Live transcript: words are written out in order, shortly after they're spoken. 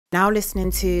Now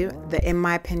listening to the In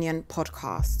My Opinion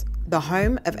podcast, the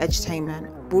home of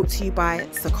edutainment, brought to you by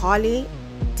Sakali,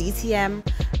 DTM,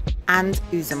 and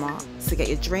Uzuma. So get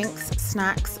your drinks,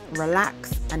 snacks,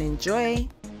 relax, and enjoy.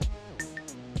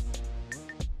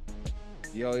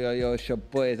 Yo, it's your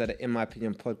boys at the In My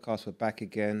Opinion podcast. We're back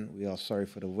again. We are sorry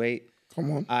for the wait.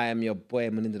 Come on. I am your boy,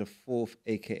 Melinda the Fourth,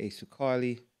 aka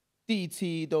Sukali.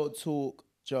 DT, don't talk,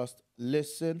 just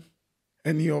listen.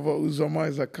 Any other Uzama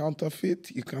is a counterfeit,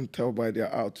 you can tell by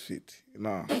their outfit.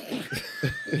 Nah. I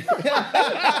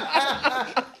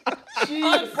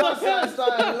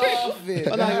started laughing.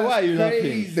 Why are you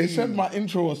laughing? They said my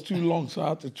intro was too long, so I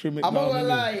had to trim it I'm down. not gonna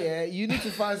lie, yeah. You need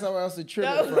to find somewhere else to trim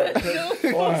it from.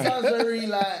 It sounds very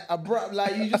like abrupt,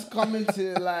 like you just come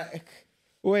into like.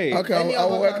 Wait. Okay,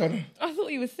 I'll work on it. I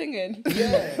thought you were singing.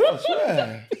 Yeah. I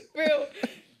swear. Real.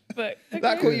 But okay.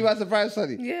 That caught you by surprise,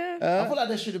 Sunny. Yeah. I feel like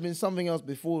there should have been something else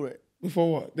before it. Before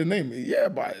what? The name? Yeah,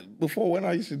 but before when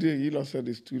I used to do it, you lot said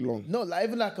it's too long. No, like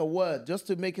even like a word, just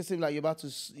to make it seem like you're about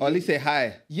to. Or at least say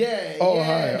hi. Yeah. Oh, yeah.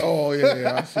 hi. Oh,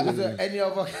 yeah. I see what Is you there mean. any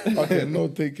other? Okay, no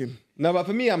taking. No, but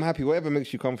for me, I'm happy. Whatever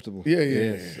makes you comfortable. Yeah.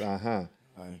 Yes. Uh-huh.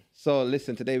 So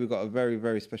listen, today we've got a very,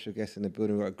 very special guest in the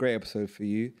building. We've got a great episode for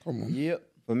you. Come on. Yep.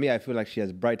 For me, I feel like she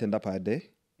has brightened up our day.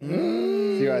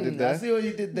 See what I did there? I see what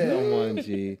you did there. Come on,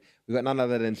 G. We got none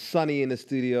other than Sunny in the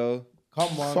studio.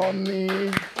 Come on. Sunni.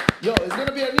 Yo, it's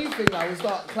gonna be a new thing now. We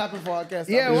start clapping for our guests.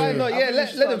 Yeah, why not? I Yeah, think we let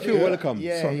should them start feel doing welcome. that.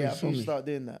 Yeah, Sunny, I think we should Sunny. start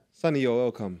doing that. Sunny, you're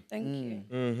welcome. Thank you.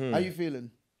 Mm-hmm. How you feeling?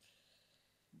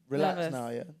 Relax Nervous. now,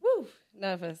 yeah. Woo.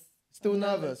 Nervous. Still I'm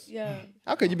nervous? Yeah.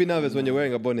 How can you be nervous when you're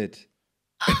wearing a bonnet?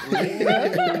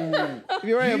 If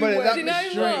you're wearing a bonnet, Do you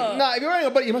know what? Nah, if you're wearing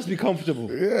a bonnet, you must be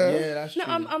comfortable. Yeah, that's No,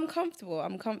 true. I'm comfortable.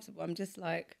 I'm comfortable. I'm just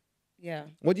like, yeah.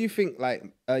 What do you think? Like,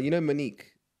 you know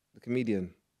Monique, the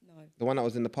comedian, No. the one that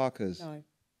was in the Parkers. No.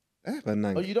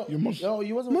 Banang. Oh, you don't. You must- Oh,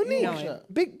 you wasn't. Monique. No. No.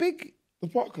 Big The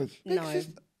podcast. No.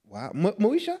 sister. Wow,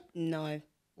 Moesha. No.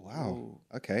 Wow.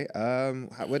 Okay.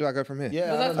 Where do I go from here?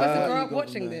 Yeah. Was I don't know supposed how to grow you up go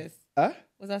watching from there. this? Huh?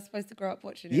 Was I supposed to grow up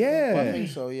watching it? Yeah. I think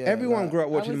so. Yeah. Everyone like- grew up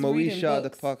watching was reading Moesha, the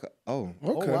books. Parker. Oh.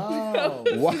 Oh Okay. wow. I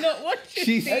was What? not watching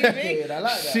She TV. Educated, I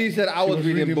like that. She said I was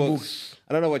reading books.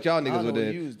 I don't know what y'all niggas know were what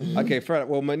you doing. was doing. Okay, fair.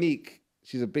 Well, Monique,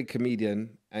 she's a big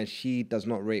comedian, and she does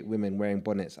not rate women wearing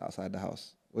bonnets outside the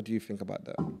house. What do you think about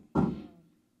that?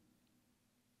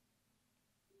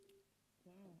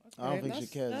 I don't think she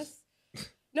cares.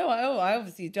 No, I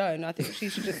obviously don't. I think she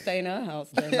should just stay in her house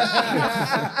then.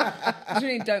 She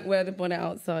really don't wear the bonnet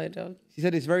outside. She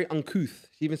said it's very uncouth.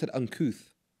 She even said uncouth.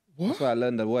 What? That's where I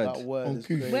learned the word. That word is Uncouth.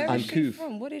 crazy. Where is she Uncouth.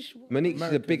 from? What is she? Monique,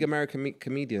 she's a big American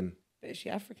comedian. Is she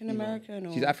African American?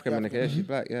 Or? She's African American. Yeah, she's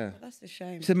black. Yeah. That's a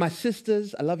shame. She said, "My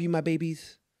sisters, I love you, my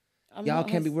babies. I'm Y'all not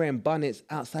can't be her- wearing bonnets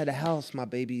outside the house, my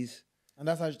babies. And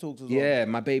that's how she talks as well. Yeah,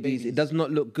 my babies. It Babies. does not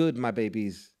look good, my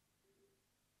babies.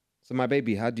 So, my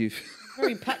baby, how do you?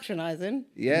 Very patronising.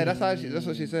 Yeah, that's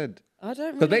what she said. I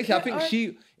don't. Because Really basically, I care. think she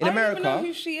in I America. don't even know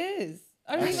who she is.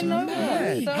 I don't even know her.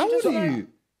 mad. So I'm How old just are like, you?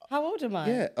 How old am I?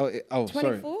 Yeah. Oh, 24,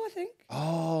 sorry. I think.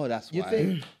 Oh, that's You why.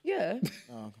 think? Yeah.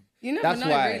 Oh, You never That's know,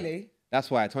 why. really. That's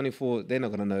why 24. They're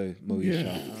not gonna know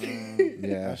Moesha.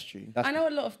 Yeah, that's true. I know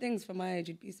a lot of things for my age.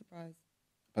 You'd be surprised.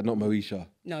 but not Moesha.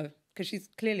 No, because she's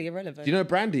clearly irrelevant. Do you know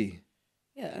Brandy?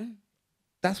 Yeah.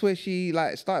 That's where she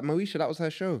like started Moesha. That was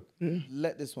her show.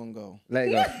 Let this one go. Let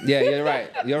it go. Yeah, you're right.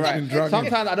 You're right. dragging.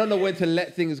 Sometimes I don't know when to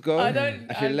let things go. I don't.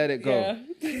 I should let it go. Yeah.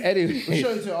 We'll Anyway, show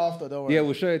it to you after. Don't worry. yeah,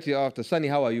 we'll show it to you after. Sunny,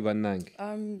 how are you, Banang?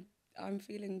 I'm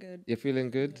feeling good. You're feeling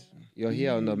good? You're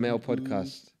here on the Male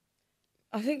Podcast.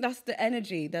 I think that's the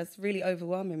energy that's really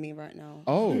overwhelming me right now.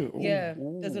 Oh, Yeah,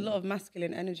 there's a lot of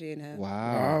masculine energy in here.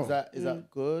 wow. Is that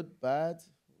good? Bad?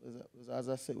 How does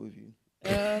that sit with you?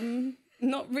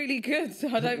 Not really good.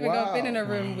 I don't think I've been in a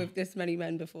room with this many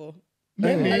men before.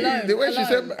 Many. Alone, The way she alone.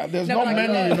 said, there's No, not but like,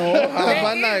 many, you know.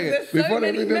 There's so Before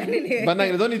they many did men in here. Banang,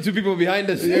 there's only two people behind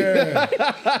us. Yeah.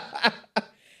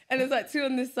 And there's like two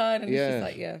on this side, and Yeah. it's just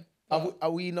like, yeah.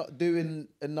 Are we not doing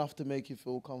enough to make you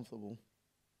feel comfortable?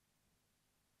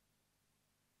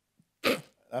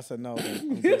 That's a no. Then.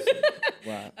 I'm guessing.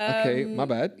 Right. Okay, my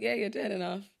bad. Yeah, you're doing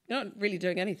enough. You're not really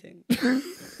doing anything.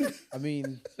 I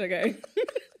mean, Okay.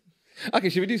 Okay,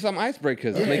 should we do some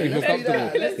icebreakers? to Make you feel let's do that.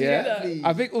 comfortable. Let's do yeah. that, please.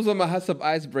 I think Uzoma has some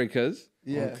icebreakers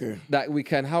yeah. Okay. that we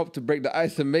can help to break the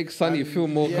ice and make Sunny feel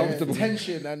more Yeah, comfortable.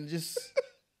 Tension and just.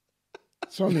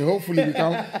 Sonny, hopefully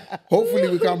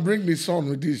we can bring this on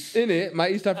with this. In it, my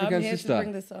East I'm African here to bring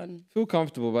sister. this on. Feel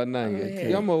comfortable, but now yeah.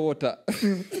 you're more water.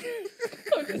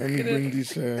 Let me bring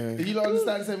this. Do you not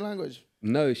understand the same language?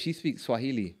 No, she speaks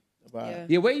Swahili. About Yeah.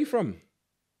 Yeah, where are you from?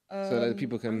 So that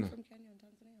people can. I'm from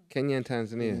Kenya and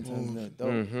Tanzania. Kenya and Tanzania.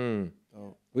 Don't. Mm-hmm.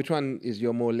 Which one is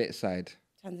your more lit side?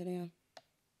 Tanzania.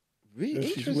 Really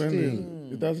She's wearing interesting.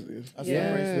 it. That's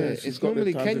Yeah, she's it's got the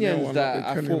normally Tanzanian Kenyans one, that not the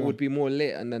I Kenyan thought one. would be more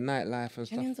lit and the nightlife and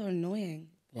stuff. Kenyans are annoying.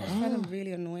 I find them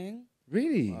really annoying.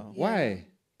 Really? Why?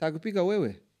 Tagupiga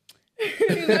wewe.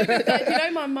 You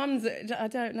know, my mum's. I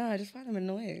don't know. I just find them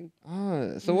annoying.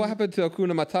 Ah, so what happened to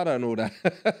Akuna Matata and all that?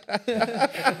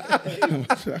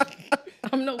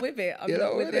 I'm not with it. I'm You're not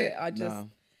not with with it. it? I just,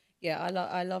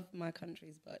 I love my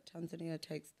countries, but Tanzania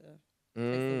takes the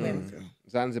win.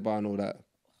 Zanzibar and all that.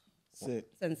 Sick.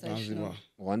 Sensational. Zanzibar.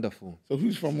 Wonderful. So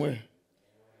who's from where?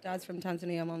 Dad's from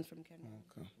Tanzania, mum's from Kenya.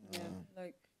 Okay. Yeah,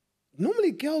 like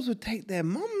Normally girls would take their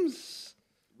mums.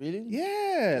 Really?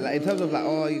 Yeah, like in terms of like,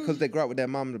 oh, because they grew up with their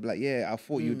mum, they'd be like, yeah, I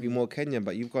thought you'd be more Kenyan,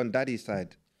 but you've gone daddy's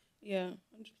side. yeah, 100%.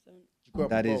 You grew up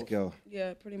with Daddy's both? girl.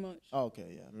 Yeah, pretty much. Oh, okay,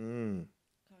 yeah. Kind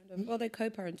of. Well, they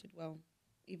co-parented well,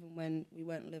 even when we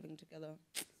weren't living together.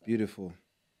 So, Beautiful.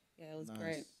 yeah, it was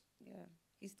great. Yeah,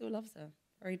 he still loves her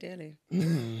very dearly.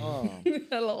 Oh,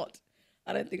 A lot.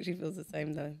 I don't think she feels the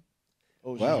same though.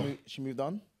 oh Wow. she moved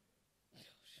on?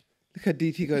 Look at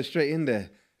DT go straight in there.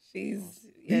 She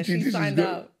This signed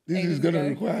up. This is ages going to ago.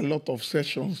 require a lot of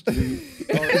sessions to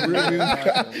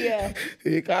Yeah.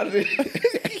 He can't.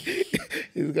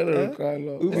 It's going to require a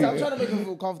lot. Listen, I'm trying to make her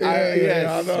feel comfortable. Yes,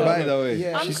 I know. by the way.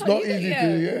 Yeah. She's I'm not you- easy yeah.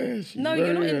 to. Yeah, she's No,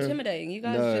 you're not very, intimidating. You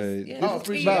guys No. just yeah. Oh, just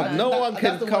appreciate be Fam, man. no That- one that's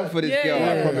can the come word. for this Yeah, girl, yeah,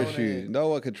 I yeah. promise you. No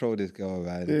one control this girl,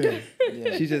 man.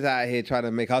 Yeah. She's just out here trying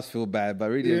to make us feel bad, but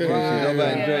really, Yeah. she's not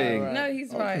Right, enjoying. right. No,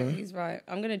 he's right. He's right.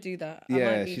 I'm gonna do that. I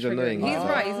Yeah, might be she's triggering. annoying. He's Ah.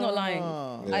 right. He's not lying.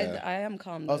 Yeah. I am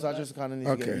calm. Oh, though, so I but- just kind of need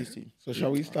to get Okay. used to. So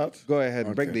shall we start? Go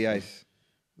ahead, break Okay. the ice.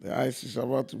 The ice is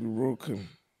about to be broken.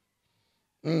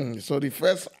 So the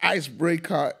first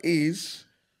icebreaker is,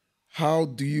 how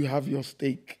do you have your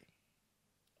steak?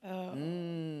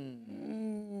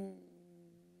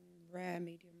 rare,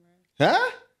 medium rare.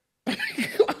 Huh?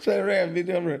 What's a rare,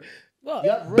 medium rare? What?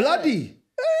 You have rare Bloody.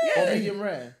 or medium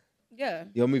rare? Yeah.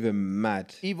 You're moving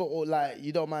mad. Either or, like,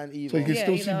 you don't mind either. So you can Yeah,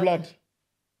 still you see know. blood.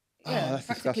 Yeah. that's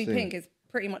Practically disgusting. pink. It's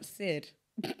pretty much seared.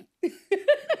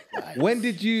 When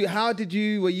did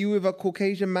you, were you with a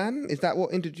Caucasian man? Is that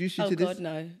what introduced you Oh to God, this?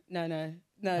 no.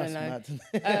 That's No. mad.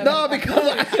 No,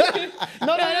 because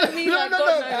No, I don't mean like God,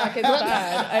 no, like it's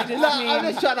bad. I just mean I'm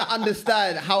just trying to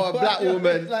understand how a black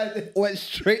woman Like this. went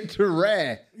straight to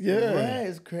rare. Yeah. Rare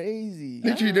is crazy.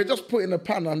 Literally, they just put in a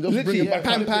pan and just Literally, bring it back.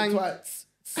 pan, out.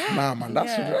 pan. Nah, man,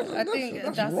 that's I think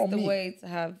that's raw the meat. way to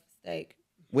have steak.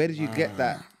 Where did you get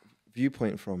that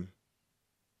viewpoint from?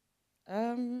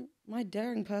 My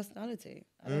daring personality.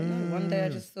 I don't know. One day I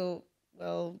just thought,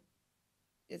 well,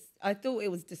 I thought it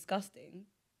was disgusting,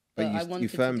 But but you- I you wanted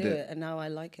to firmed do it. it, and now I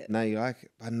like it. Now you like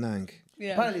it. Banang.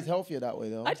 Yeah. Apparently it's healthier that way,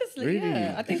 though. I just Really?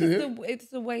 yeah. I think Is it's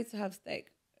the way to have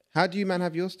steak. How do you man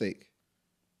have your steak?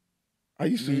 I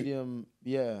used to Medium,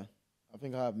 yeah. I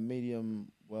think I have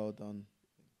medium well done.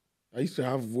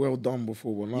 have well done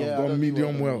before, but now Yeah, I I've don't done do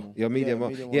medium well well. anymore. Your medium well.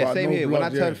 medium Yeah, well. same But no here. When I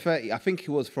blood, turned yeah. 30, I think it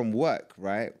was from work,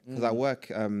 right? Because I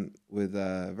work with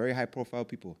very high profile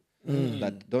people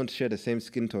that don't share the same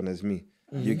skin tone as me.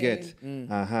 You get?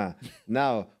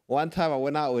 Now, one time I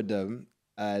went out with them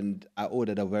and I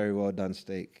ordered a very well done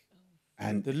steak.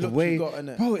 And The the look you way, got in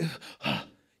it. bro,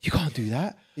 you can't do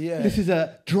that. Yeah. This is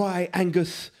a dry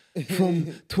Angus from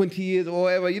 20 years or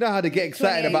whatever. You know how they get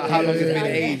excited about how long it's been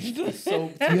aged. So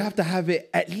You have to have it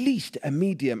at least a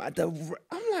medium. I'm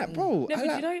like, bro. No, I but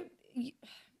like- you know,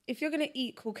 if you're gonna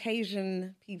eat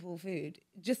Caucasian people food,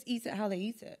 just eat it how they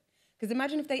eat it. Because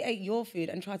imagine if they ate your food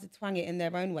and tried to twang it in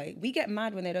their own way. We get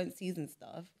mad when they don't season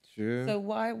stuff. Sure. So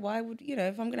why would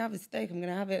if I'm gonna have a steak, I'm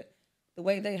gonna have it the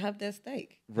way they have their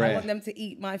steak. I Right. want them to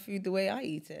eat my food the way I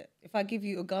eat it. If I give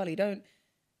you ugali,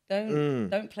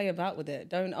 don't play about with it.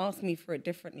 Don't ask me for it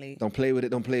differently. Don't play with it.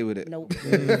 Don't play with it. Nope. Just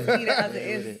eat it as it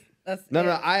is. That's No, it.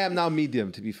 no, I am now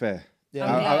medium, to be fair. Yeah.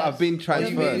 I've been You're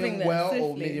transferred. moving medium there well or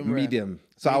swiftly. medium rare? Medium.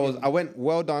 So I went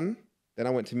well done, then I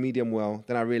went to medium well,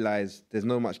 then I realized there's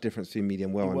no much difference between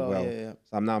medium well and Well, well. yeah.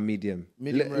 So I'm now medium.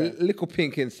 Medium rare. Little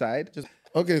pink inside.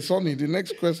 Okay, Sonny, the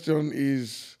next question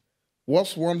is,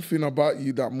 what's one thing about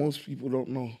you that most people don't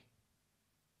know?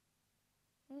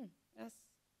 That's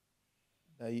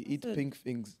You eat That's pink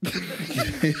things.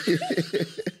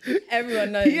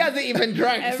 everyone knows. He hasn't even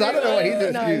drank, so I don't know what his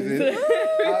Everyone excuse knows. is.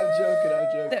 I'm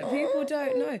joking. That people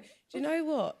don't know. Do you know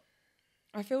what?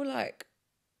 I feel like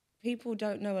people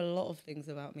don't know a lot of things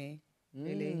about me.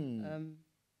 Really. Can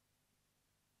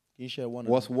you share one?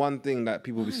 What's one thing that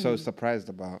people be so surprised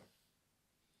about?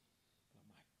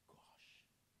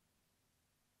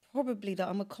 Probably that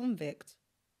I'm a convict.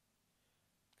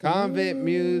 Convict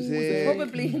music.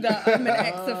 Probably that I'm an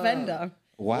ex-offender.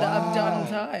 Wow. that I've done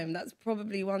time. That's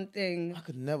probably one thing. I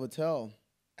could never tell.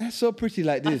 That's so pretty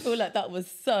like I this. feel like that was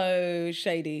so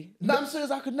shady. No, I'm serious.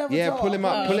 I could never Yeah, tell. pull him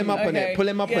up on okay. it. Pull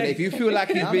him up on Yeah. it. If you feel like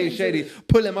he's I'm being being shady, serious.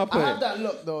 pull him up I on have it. that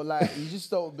look though, like you just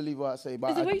don't believe what I say.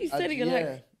 But It's the way you said it, you're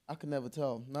like- I could never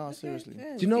tell. No, seriously.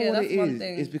 Do you know what that's it one is?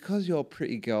 thing. It's because you're a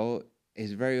pretty girl,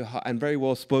 is very hot and very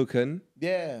well spoken.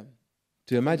 Yeah.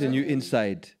 To imagine you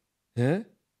inside, huh?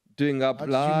 Doing up, How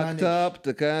did you locked manage? up,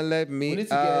 they can't let We me need to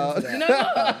get out. into that. You know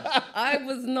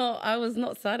what? I was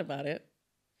not sad about it.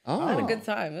 I had a Oh, good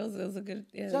time. It was a good.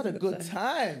 Yeah, You had a good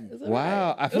time. It was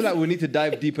wow. I feel like we need to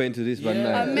dive deeper into this, but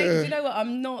Yeah. no. Do you know what?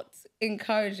 I'm not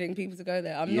encouraging people to go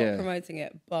there. I'm Yeah. not promoting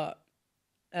it, but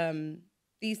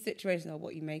these situations are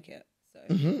what you make it. So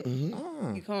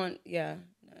Ah. you can't. Yeah,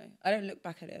 no. I don't look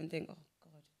back at it and think, oh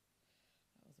God,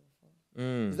 that was awful.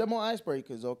 Mm. Is there more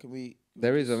icebreakers or can we?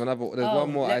 There is another. There's Oh,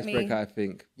 one more let me- icebreaker, I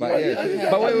think. But yeah. okay.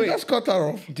 But wait. Let's cut her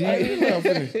off. Do you?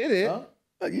 Hit it? Huh?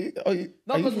 Are you-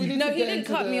 No, because we need No, to he get didn't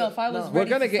into cut the- me off. I was no. We're ready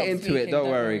gonna to get stop into it. speaking, Don't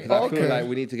don't worry, worry. because I feel Okay. like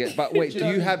we need to get. But wait, Do you do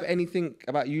know you what I have anything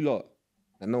about you lot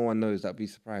that no one knows? That'd be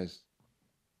surprised.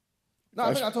 No,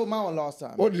 I think I told my one last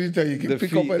time. What did he tell you? You can The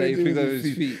pick feet, up that he anything picked with up his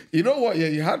his feet. feet. You know what? Yeah,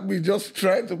 you had me just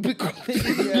trying to pick up.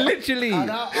 Yeah. Literally. And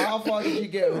how far did you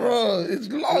get? With that? Bro, it's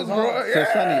long, bro. So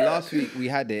Yeah. Sunny, last week we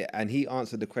had it, and he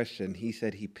answered the question. He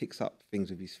said he picks up things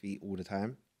with his feet all the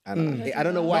time, and I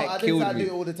don't know why No, I it didn't killed say I me. do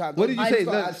it all the time. What did you I say? just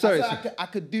No, thought- I sorry. said I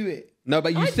could do it. No,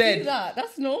 but you I do said that.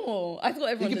 That's normal. I thought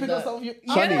everyone You did can pick that. up stuff with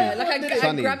your- Sunny. Yeah, like I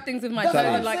Sunny. grab things with my That's toes what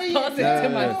and I'm like saying. pass it No, to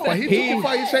no, myself. But he took it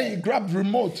far. He said you grabbed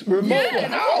remote. Remote. Yeah, that's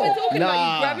what we're How? talking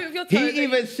about. You grab it with your toes. He and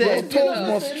even you- said- Your toes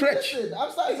must Listen, stretch. listen,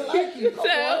 I'm starting to like you. Come on.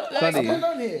 Like, What's going on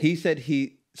Sunny. here? He said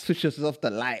he switches off the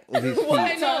light with his feet.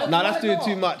 Why not? No, that's Why doing not?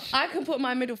 too much. I can put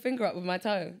my middle finger up with my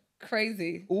toe.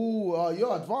 Crazy. Ooh,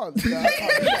 you're advanced.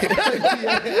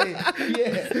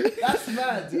 yeah, that's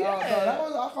mad. No, that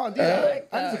one, I can't do that.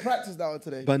 I need to practice that one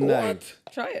today. But no, What?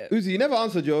 Try it. Uzi, you never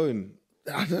answered your own.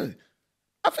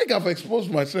 I think I've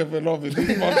exposed myself enough in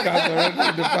this podcast already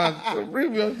in the past. So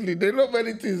previously, they know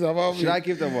many things about me. Should I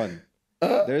give them one?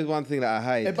 There is one thing that I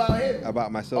hide About him?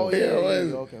 about myself. Oh, yeah,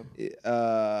 well, okay. I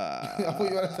Uh, thought you were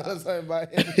going to tell us something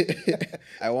about him.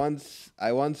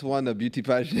 I once won a beauty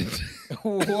pageant.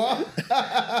 What?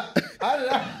 How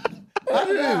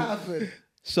did that happen?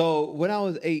 So when I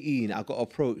was 18, I got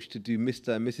approached to do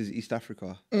Mr. and Mrs. East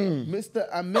Africa. Mr.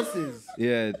 and Mrs.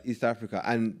 Yeah, East Africa.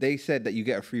 And they said that you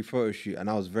get a free photo shoot. And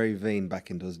I was very vain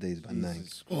back in those days, but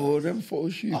nice. Oh, them photo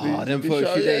shoots. Oh, them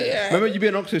photo shoot days. Remember you be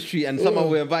on Oxford Street and someone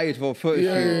will invite you for a photo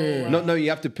shoot. Not knowing you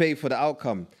have to pay for the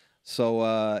outcome. So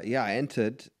yeah, I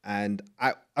entered and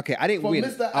I didn't For win.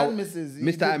 Mr. and Mrs. you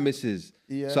Mr. did- and Mrs.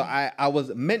 Yeah. So I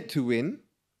was meant to win,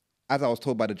 as I was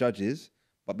told by the judges,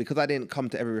 but because I didn't come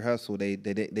to every rehearsal, they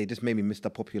just made me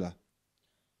Mr. Popular.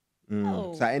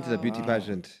 Oh, So I entered a beauty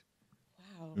pageant.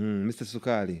 wow. Mr.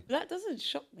 Sukali. That doesn't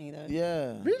shock me though.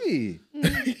 Yeah. Really?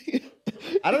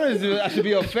 I don't know if I should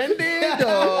be offended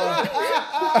or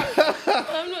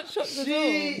I'm not shocked at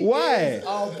all. why.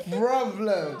 A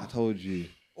problem. I told you.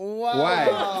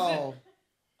 Wow.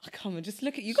 Oh, come on, just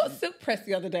look at you. Got silk press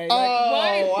the other day. Like, Oh,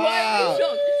 why wow. are you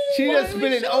shocked? She Why just are we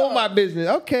spilling all shocked? my business.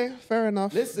 Okay, fair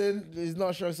enough. Listen, it's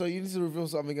not sure, so you need to reveal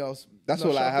something else. That's Not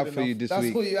all I shocking have for you enough. this That's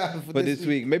week. all you have for But this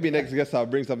week, maybe next guest I'll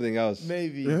bring something else.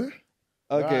 Maybe. Yeah?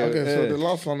 Okay. Okay, so yeah. the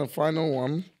last one, the final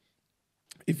one.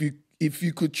 If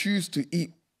you could choose to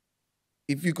eat,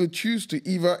 if you could choose to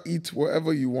either eat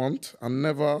whatever you want and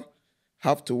never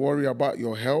have to worry about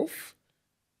your health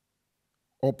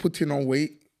or putting on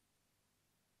weight,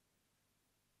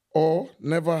 or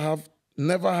never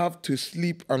have to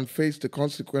sleep and face the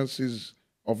consequences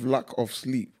of lack of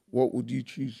sleep, what would you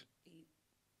choose?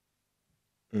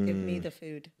 Give me the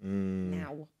food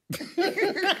now.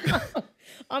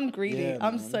 I'm greedy. Yeah,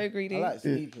 I'm man. so greedy. I like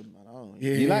sleeping, man. I don't know.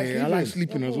 Yeah, You like I like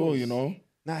sleeping? sleeping as well, you know.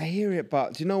 Now I hear it,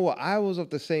 but do you know what? I was of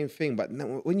the same thing, but now,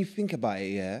 when you think about it,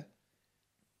 yeah,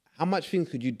 how much things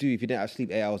could you do if you didn't have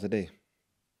sleep 8 hours a day?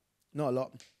 Not a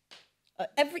lot.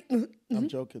 Every I'm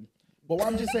joking. But what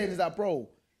I'm just saying is that, bro,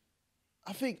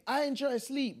 I think I enjoy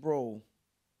sleep, bro.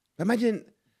 Imagine,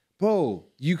 bro,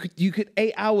 you could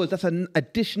 8 hours. That's an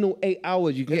additional 8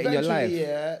 hours you can get in your life. Eventually,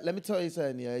 yeah, let me tell you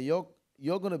something, yeah,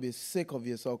 you're gonna be sick of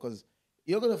yourself because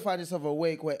you're gonna find yourself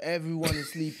awake where everyone is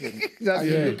sleeping. That's and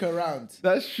you true. look around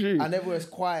That's true. and everywhere's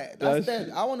quiet. That's That's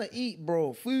dead. I wanna eat,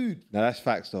 bro. Food. No, that's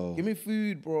facts though. Give me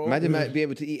food, bro. Imagine being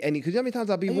able to eat any. Because you know how many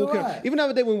times I'll be Are you walking. right? Even the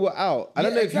other day when we were out, I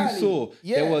don't Yeah, know exactly. if you saw.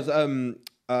 Yeah. There was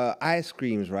ice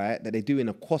creams, right, that they do in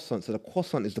a croissant. So the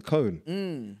croissant is the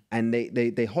cone. And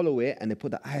they hollow it and they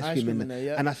put the ice cream in there.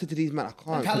 yeah. And I said to these men, I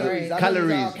can't. Calories.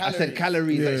 Calories. I said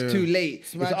calories. Yeah, It's too late.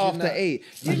 Imagine it's after that. 8.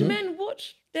 Did men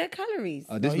watch their calories?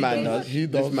 This man does. He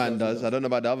This does. man does. I don't know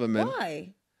about the other men.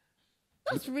 Why?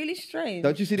 That's really strange.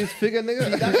 Don't you see this figure,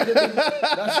 nigga?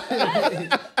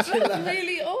 That's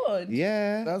really odd.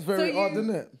 Yeah. That's very So odd, you-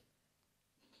 isn't it?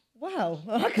 Wow,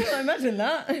 I can't imagine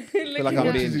that. I feel like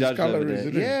I'm being his judged over calories, there.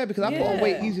 isn't it? Yeah, because I put on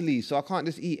weight Yeah. easily, so I can't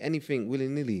just eat anything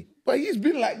willy-nilly. But he's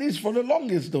been like this for the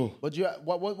longest, though. But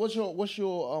what's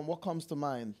your what comes to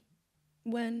mind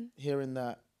When? hearing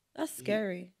that? That's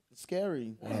scary. It's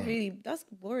scary. That's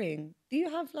worrying. Do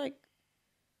you have like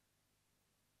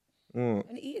Mm.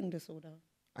 an eating disorder?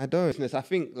 I don't. I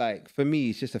think, like, for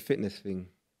me, it's just a fitness thing.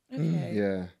 Okay.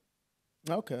 Yeah.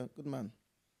 Okay, good man.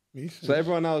 So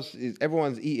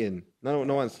everyone's eating. No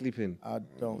one's sleeping. I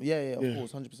don't. Yeah, of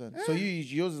course, 100%. So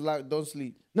yours is like don't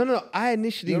sleep. No. I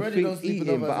initially You already don't think sleep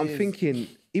eating, enough but as I'm it is. thinking,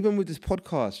 even with this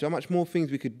podcast, how much more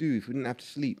things we could do if we didn't have to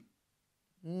sleep.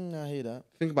 I hear that.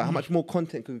 Think about how much more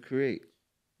content could we create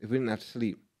if we didn't have to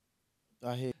sleep.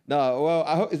 I hear. No, well,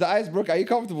 I hope, is the ice broke? Are you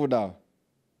comfortable now?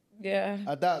 Yeah.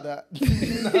 I doubt that.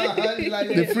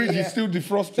 The fridge is still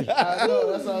defrosting. I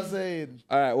know, that's what I'm saying.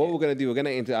 All right, what we're going to do, we're going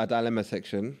to into our dilemma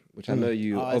section, which I know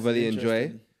you Oh, it's overly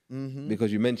enjoy interesting.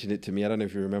 because you mentioned it to me. I don't know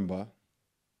if you remember.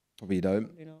 Probably you don't,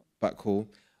 Probably not. but cool.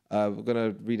 We're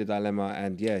going to read a dilemma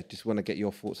and, yeah, just want to get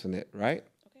your thoughts on it, right?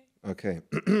 Okay.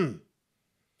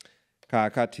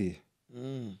 Kaakati.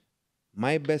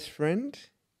 My best friend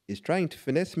is trying to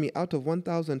finesse me out of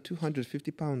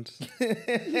 £1,250.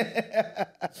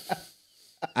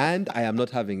 And I am not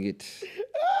having it.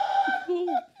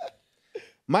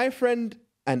 My friend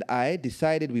and I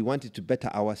decided we wanted to better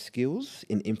our skills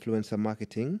in influencer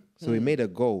marketing. So we made a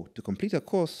goal to complete a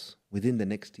course within the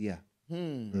next year.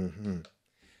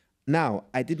 Now,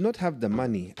 I did not have the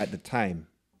money at the time,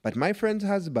 but my friend's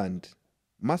husband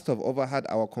must have overheard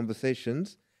our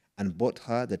conversations and bought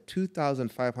her the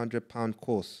 £2,500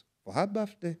 course for her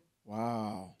birthday.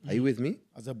 Wow. Are you with me?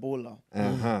 As a baller.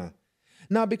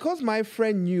 Now, because my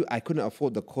friend knew I couldn't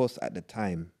afford the course at the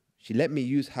time, she let me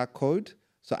use her code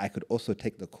so I could also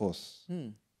take the course.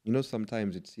 You know,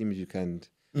 sometimes it seems you can,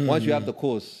 once you have the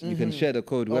course, you can share the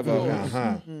code,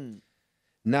 whoever.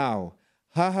 Now,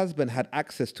 her husband had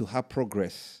access to her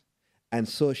progress, and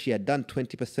so she had done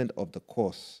 20% of the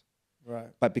course. Right.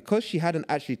 But because she hadn't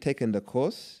actually taken the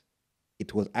course,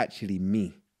 it was actually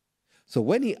me. So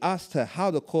when he asked her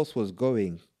how the course was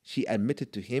going, she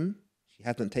admitted to him she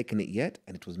hasn't taken it yet,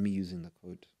 and it was me using the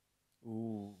code.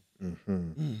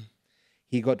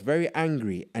 He got very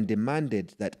angry and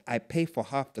demanded that I pay for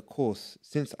half the course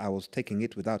since I was taking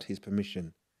it without his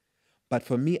permission. But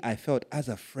for me, I felt as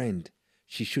a friend,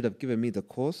 she should have given me the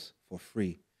course for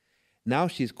free. Now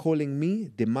she's calling me,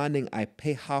 demanding I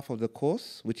pay half of the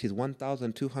course, which is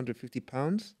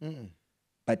 £1,250.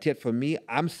 But yet for me,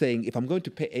 I'm saying if I'm going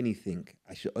to pay anything,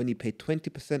 I should only pay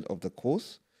 20% of the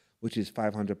course, which is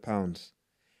 £500.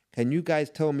 Can you guys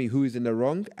tell me who is in the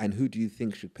wrong and who do you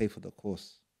think should pay for the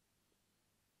course?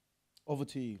 Over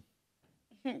to you.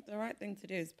 The right thing to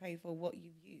do is pay for what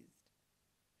you've used.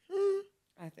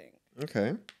 I think.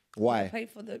 Okay. Why? Pay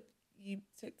for you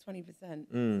took 20%,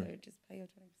 so just pay your 20%.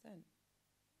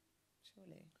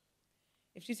 Surely.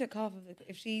 If she took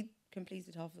if she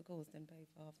completed half the course, then pay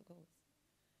for half the course.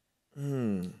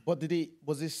 But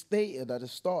was it stated at the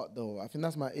start though? I think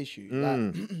that's my issue.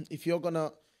 Like, if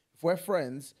we're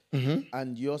friends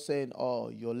and you're saying, oh,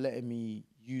 you're letting me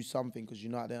use something because you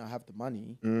know I don't have the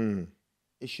money,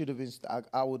 it should have been,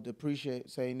 I would appreciate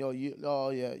saying,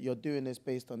 you're doing this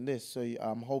based on this. So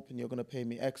I'm hoping you're going to pay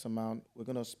me X amount. We're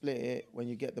going to split it when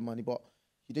you get the money. But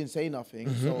you didn't say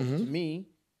nothing. So to me,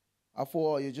 I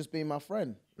thought, you're just being my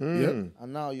friend. And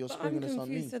now you're springing this on me. I'm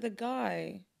confused. So the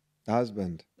guy, The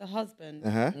husband. the husband,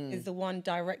 is the one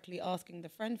directly asking the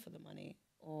friend for the money?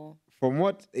 Or From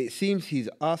what it seems, he's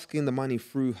asking the money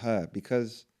through her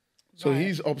because... So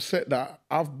he's upset that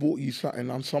I've bought you something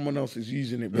and someone else is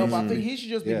using it. No, but I think he should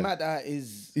just be Yeah. mad at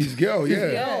his girl,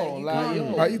 yeah. girl. you Like, can't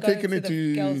yo. Are you go taking it the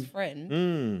to- girl's friend?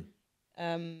 Mm.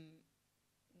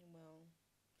 Well,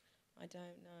 I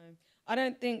don't know. I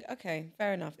don't think. Okay,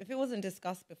 fair enough. If it wasn't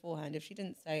discussed beforehand, if she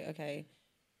didn't say, okay,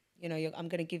 I'm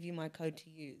going to give you my code to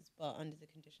use, but under the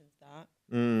conditions that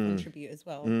contribute as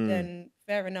well, then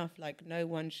fair enough. Like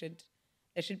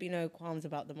there should be no qualms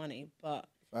about the money, but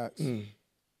Facts.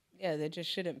 yeah, there just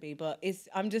shouldn't be. But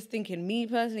I'm just thinking, me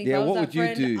personally, Yeah, if I was what that would you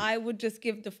friend, do? I would just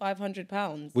give the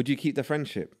 £500. Would you keep the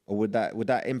friendship, or would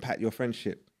that impact your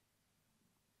friendship?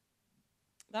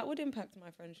 That would impact my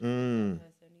friendship with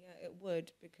that person. Yeah, it would.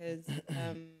 would, because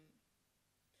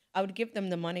I would give them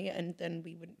the money and then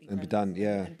we wouldn't be And be friends done,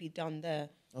 yeah. and be done there.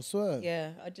 I swear.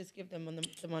 Yeah, I'd just give them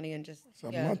the money and just It's a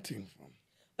yeah. mad thing, fam.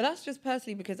 But that's just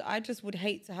personally because I just would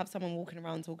hate to have someone walking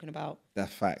around talking about,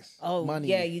 That's facts. oh, Money.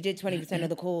 yeah, you did 20% of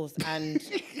the course and,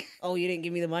 oh, you didn't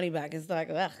give me the money back. It's like,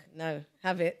 ugh, no,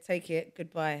 have it, take it,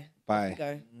 goodbye. Bye. Off you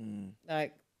go.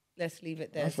 Like, let's leave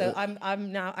it there. So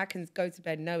I'm now, I can go to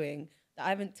bed knowing that I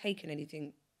haven't taken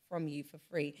anything from you for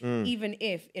free, even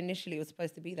if initially it was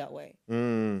supposed to be that way.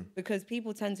 Because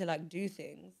people tend to like do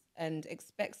things and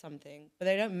expect something, but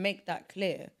they don't make that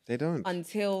clear. They don't.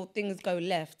 Until things go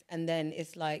left, and then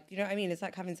it's like, you know what I mean? It's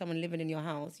like having someone living in your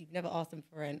house. You've never asked them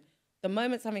for rent. The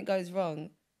moment something goes wrong,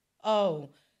 oh,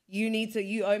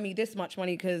 you owe me this much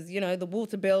money because, you know, the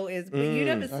water bill is, but you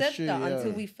never said true, that yeah.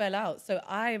 until we fell out. So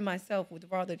I myself would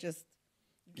rather just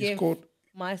give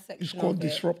my section It's called of it.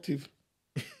 disruptive.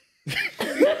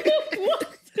 What?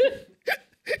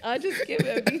 I just give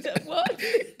it a beat. What?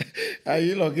 And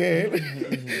you look at it.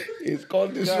 It's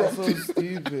called That's so disruptive.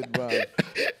 stupid, bro.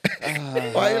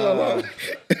 Why you look?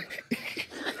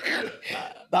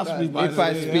 That's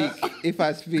me. If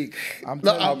I speak, I'm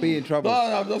No, telling I'll you. be in trouble. No,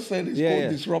 I'm just saying it's Yeah, called yeah.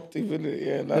 disruptive, isn't it?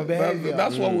 Yeah, behavior.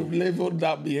 that's what we've labeled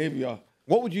that behavior.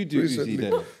 What would you do, Recently. Uzi,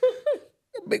 then?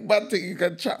 Big bad thing you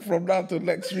can chat from now to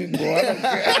next week, bro. I don't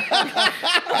care.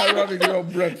 I'm running your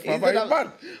bread, fam. Hey,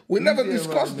 man, we never Easier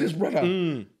discussed running this,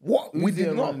 brother. What? We Easier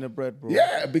did not. running the bread, bro.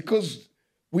 Yeah, because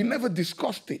we never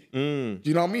discussed it. Do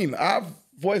you know what I mean? I've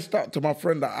voiced out to my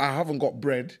friend that I haven't got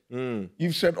bread.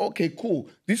 You've said, okay, cool.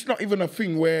 This is not even a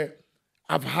thing where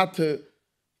I've had to,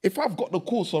 if I've got the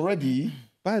course already,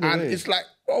 By the and way. it's like,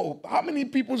 oh, how many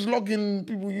people's login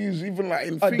people use even like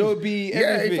in Adobe, things?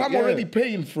 Yeah, if everything, I'm yeah. already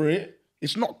paying for it,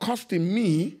 it's not costing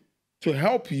me to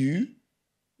help you,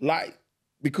 like,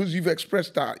 because you've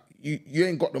expressed that you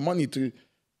ain't got the money to,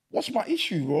 what's my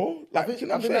issue, bro? Like, you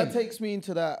know I what think I'm that saying? takes me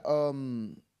into that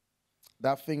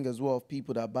that thing as well of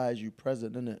people that buys you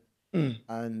present, innit?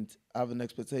 And have an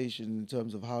expectation in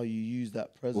terms of how you use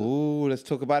that present. Ooh, let's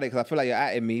talk about it because I feel like you're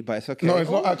atting me, but it's okay. No,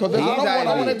 it's not, because there's He is another one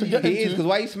I atting wanted to me. get He is, into. because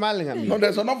why are you smiling at me? No,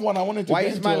 there's another one I wanted to Why get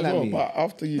you into as smiling at well, me? but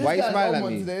after you. Why you This guy's smiling on at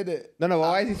one me? today, innit? No, but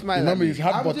why is he smiling Remember, at he's me?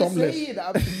 had I'm just bottomless.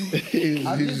 saying,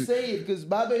 I'm just saying, because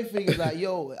my main thing is like,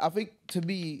 yo, I think to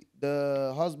me,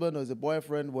 the husband or the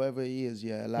boyfriend, whatever he is,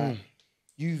 yeah, like,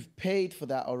 you've paid for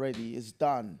that already. It's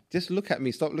done. Just look at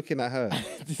me. Stop looking at her.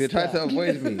 You're trying to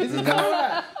avoid me. Is that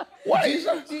right? Why is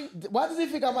that? Why does he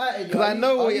think I'm at it? Because I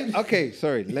know what you... Okay,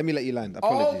 sorry. Let me let you land.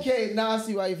 Apologies. Okay, now I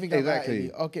see why you think I'm Exactly. at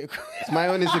it. Okay, cool. It's my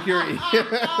own insecurity.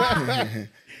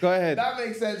 Go ahead. That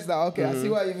makes sense now. Okay, I see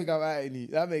why you think I'm at you.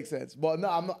 That makes sense. But no,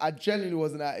 I'm not. I genuinely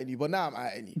wasn't at you, but now I'm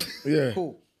at you. Yeah.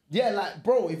 Cool. Yeah, like,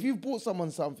 bro, if you've bought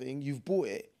someone something, you've bought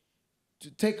it.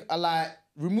 To take a like,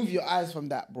 remove your eyes from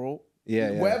that, bro.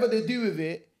 Yeah, yeah. Whatever they do with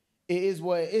it, it is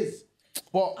what it is.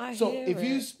 But I so hear if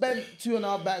you it. spent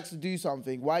 2.5 bags to do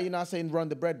something, why are you not saying run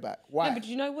the bread back? Why? No, but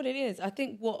you know what it is? I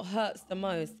think what hurts the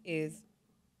most is,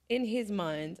 in his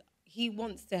mind, he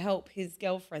wants to help his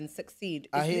girlfriend succeed.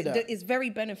 I hear that. It's very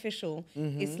beneficial.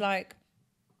 It's like,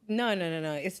 no.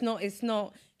 It's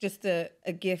not just a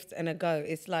gift and a go.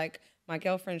 It's like, my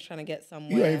girlfriend's trying to get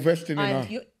somewhere. You're investing in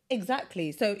her.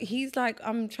 Exactly. So he's like,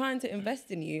 I'm trying to invest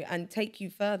in you and take you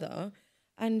further.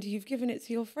 And you've given it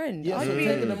to your friend. yeah, I'd so be-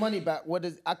 taking the money back.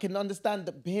 I can understand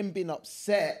him being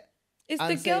upset. It's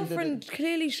and the saying that girlfriend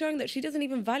clearly showing that she doesn't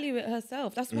even value it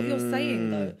herself. That's what you're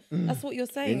saying, though. That's what you're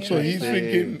saying. So And he's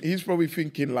it's like- he's probably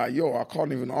thinking like, yo, I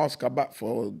can't even ask her back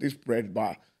for this bread,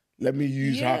 but let me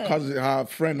use Yeah. her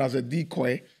friend as a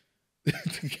decoy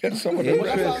to get some of the Well,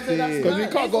 that's what I'm saying, that's Because he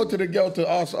nice. can't go to the girl to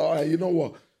ask, oh, you know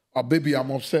what? Oh, baby, I'm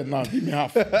upset now. Give me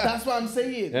half. That's what I'm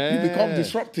saying. You become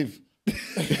disruptive.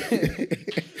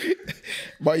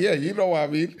 But yeah, you know what I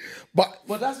mean. But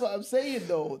that's what I'm saying,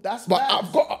 though. That's But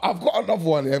facts. I've got another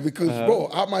one here because bro,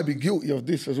 I might be guilty of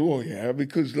this as well, yeah.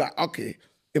 Because like, okay,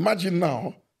 imagine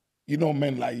now, you know,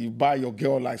 men, like you buy your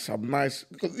girl like some nice,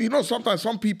 because you know, sometimes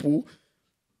some people,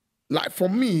 like for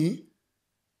me,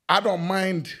 I don't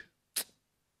mind.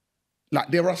 Like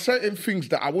there are certain things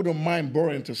that I wouldn't mind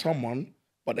borrowing to someone,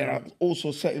 but there are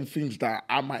also certain things that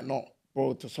I might not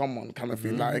borrow to someone, kind of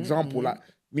thing. Like example, like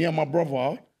me and my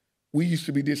brother, we used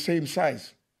to be the same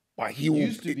size, but he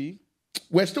Used to be.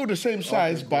 We're still the same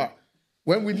size, but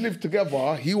when we live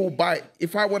together, he will buy.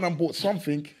 If I went and bought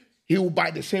something, he will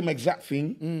buy the same exact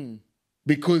thing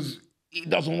because he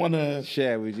doesn't want to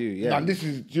Share with you, yeah. And this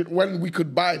is when we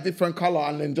could buy a different color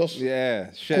and then just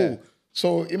Yeah, share. cool.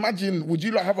 So imagine, would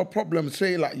you like have a problem?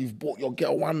 Say like you've bought your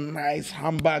girl one nice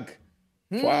handbag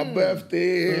for her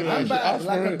birthday, Handbag, she asked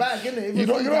like for a it. bag, innit? If You it's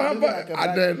know, something handbag, like a bag.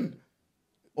 and then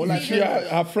Or You like, see the-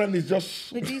 Her friend is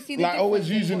just But do you see the like always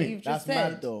difference in using what it. you've that's just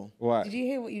said? mad though. What? Did you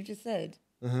hear what you just said?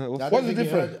 What's the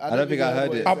difference? I don't think I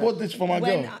heard it. I bought this for my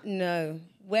girl.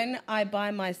 When I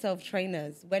buy myself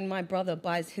trainers, when my brother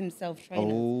buys himself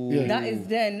trainers, Oh. Yeah. that is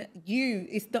then you.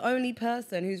 It's the only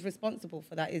person who's responsible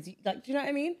for that. Is like, do you know what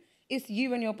I mean? It's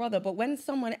you and your brother. But when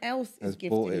someone else is bought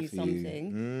gifting it you for you.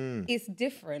 something, it's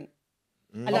different.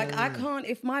 Like I can't.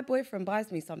 If my boyfriend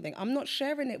buys me something, I'm not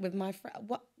sharing it with my friend.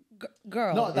 What?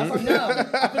 Girl, No, that's what I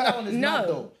think that one is mad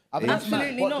though. I think that's mad.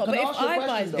 absolutely not. can but I if ask you a I buy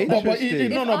question, something, though? But Interesting.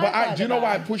 no, If but I buy do you know the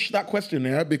why I bag- pushed that question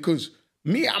here? Because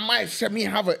I might say me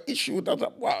have an issue with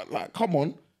that. Well, like, come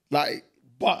on, like,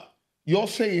 but you're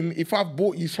saying if I've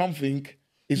bought you something,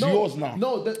 it's yours now.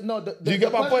 Do you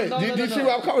get my point? Do you see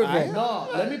where I'm coming from? No,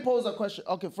 let me pose a question.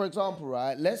 Okay, for example,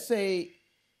 right? Let's say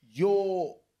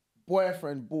your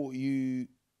boyfriend bought you,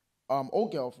 or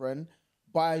girlfriend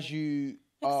buys you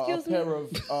a Excuse me? pair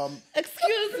of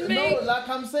excuse me. No, like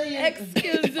I'm saying.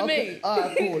 Excuse Okay, me. all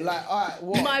right, cool. Like, all right,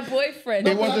 what? My boyfriend.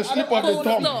 It was a slip of the Full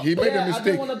tongue. stop. He made a I mistake.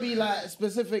 don't want to be like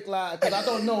specific, like, because I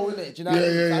don't know, innit? Do you know what I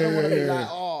mean? Yeah, I don't want to be yeah. like,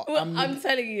 oh, Well, I'm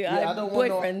telling you, I I don't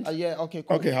boyfriend. want yeah, okay,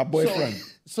 cool. Okay, her boyfriend.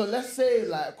 So let's say,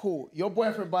 like, cool, your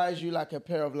boyfriend buys you like a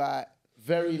pair of like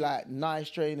very like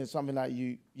nice trainers, something like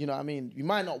you know what I mean? You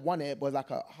might not want it, but like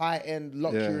a high-end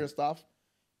luxurious stuff,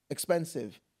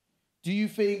 expensive. Do you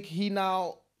think he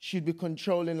now should be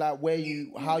controlling like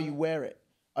how you wear it?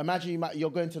 Imagine you're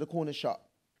going to the corner shop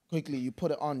quickly, you put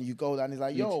it on, you go down, he's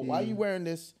like, yo, why are you wearing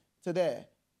this to there?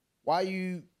 Why are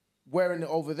you wearing it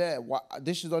over there? Why,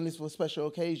 this is only for a special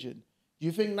occasion. Do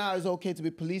you think now it's okay to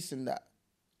be policing that?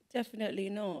 Definitely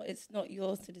not. It's not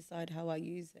yours to decide how I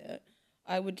use it.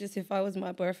 I would just, if I was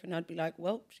my boyfriend, I'd be like,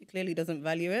 well, she clearly doesn't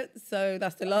value it. So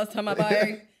that's the last time I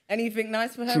buy anything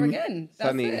nice for her again. That's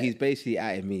Sunny, it. he's basically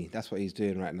atting me. That's what he's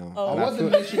doing right now. Oh. And I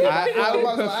wasn't mentioning it, but I would I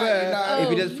was like, prefer if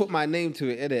you no. just put my name to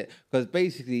it, innit? Because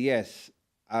basically, yes,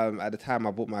 at the time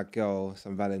I bought my girl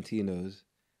some Valentinos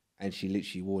and she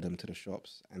literally wore them to the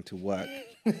shops and to work.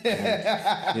 And,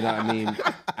 you know what I mean?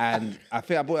 And I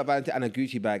think I bought a Valentino and a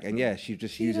Gucci bag, and yeah, she's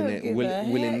just using don't it give a heck.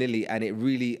 willy-nilly, and it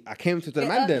really, I came to the It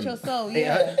man irks them. your soul, It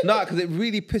yeah. hurt- No, because it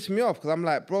really pissed me off, because I'm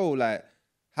like, bro, like,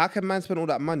 how can man spend all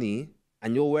that money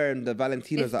and you're wearing the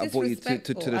Valentinos It's that I bought you to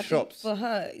disrespectful. the I shops? think for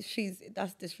her,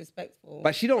 that's disrespectful.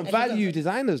 But she don't And she value doesn't-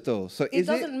 designers though. So It is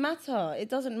doesn't matter. It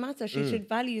doesn't matter. She should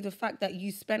value the fact that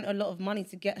you spent a lot of money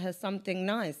to get her something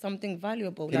nice, something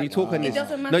valuable. Can you talk on It this?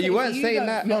 doesn't matter. No, you if weren't saying don't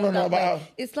that. feel No, that but- way.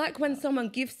 It's like when someone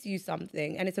gifts you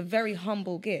something and it's a very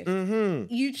humble gift.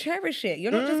 You cherish it.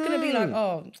 You're not just going to be like,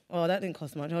 oh, that didn't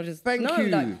cost much. I'll just Thank no, you.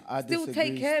 like, I still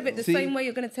disagree take care of it the still. same way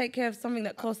you're going to take care of something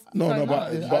that costs No, so no,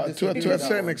 much. but disagree to a with that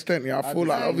certain one. extent, yeah, I feel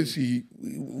like obviously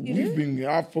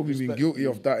I've probably been guilty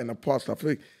of that in the past. I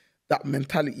think that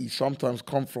mentality sometimes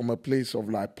comes from a place of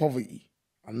like poverty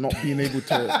and not being able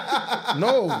to.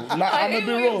 No, like I'm hear gonna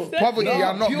be what real. you're saying. Poverty No,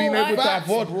 and not pure being able to facts,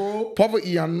 afford. bro.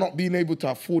 Poverty and not being able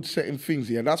to afford certain things.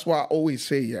 Yeah, that's why I always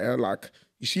say, yeah, like.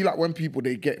 You see, like when people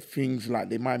they get things like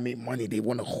they might make money, they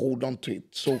want to hold on to it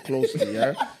so closely,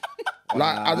 yeah.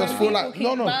 Like I just feel like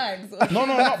People keep bags. no,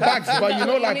 not bags, but you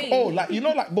know, What like do you mean? like you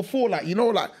know, like before, like you know,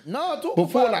 like No, talk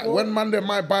before, about like it, bro. when man they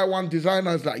might buy one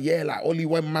designer, it's like yeah, like only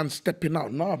when man stepping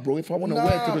out. Nah, bro, if I want to wear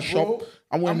it to Nah, the shop, bro.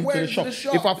 I'm wearing I'm it to wearing the it shop. to the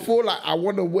shop. If I feel like I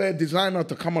want to wear designer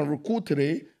to come and record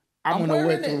today, I'm gonna wear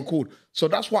wearing it to it. record. So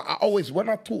that's why I always, when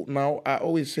I talk now, I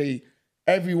always say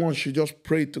everyone should just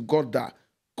pray to God that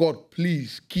God,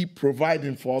 please keep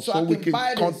providing for us So so I we can can buy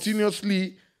this.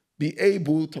 continuously be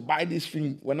able to buy this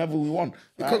thing whenever we want.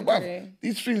 Because bruv, agree.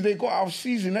 these things, they go out of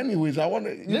season anyways. I want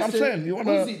to, you know what I'm saying? You want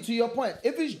Uzi, to your point,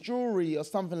 if it's jewelry or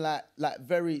something like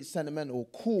very sentimental,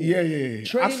 cool. Yeah.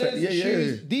 Trainers, Asset, yeah.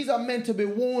 shoes, these are meant to be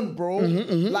worn, bro.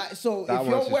 Like, so That if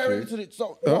you're one's is wearing true. to the,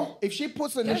 so if she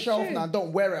puts it in the That's shelf true. now,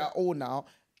 don't wear it at all now,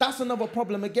 that's another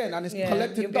problem again, and it's Yeah,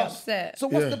 collecting you'll be dust. upset. So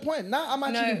what's Yeah. the point? Now I'm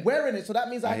actually No. wearing it, so that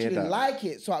means I hear actually that. like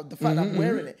it. So the fact that I'm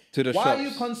wearing it. To the Why are you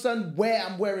shops. concerned where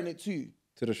I'm wearing it to?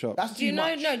 To the shop. That's Do you too know?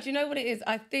 much. No. Do you know what it is?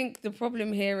 I think the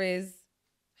problem here is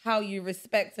how you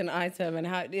respect an item and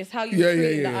how it's how you Yeah, treat yeah,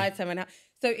 the yeah. item and how.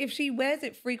 So if she wears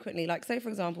it frequently, like say for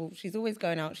example, she's always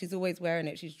going out, she's always wearing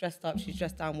it, she's dressed up, she's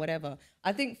dressed down, whatever.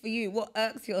 I think for you, what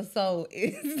irks your soul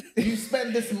is You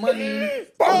spend this money.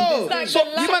 Bro, like so the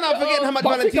you lack might not forget of- how much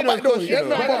But think Valentino about those, cost you. yeah, know.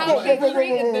 but- like but- how but- she's but-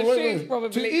 treating the wait, shoes wait. probably.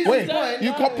 To ease Wait, the point,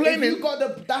 you complaining? If you got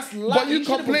the that's But you shouldn't even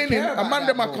complaining, care about Amanda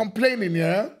that, might bro. complaining,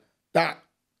 yeah, that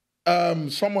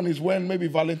someone is wearing maybe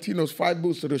Valentino's 5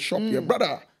 boots to the shop, yeah,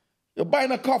 brother. You're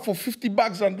buying a car for 50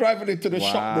 bucks and driving it to the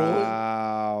shop, bro.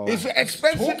 Wow. It's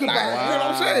expensive, like, you know what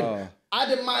I'm saying?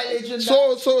 added mileage and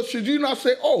So should you not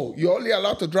say, oh, you're only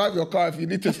allowed to drive your car if you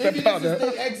need to step out there?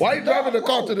 Why are you driving the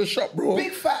car to the shop, bro?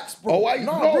 Big facts, bro. Or why?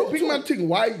 No, real big talk. man thing.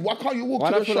 Why can't you walk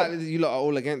Why to do I the feel shop? like you lot are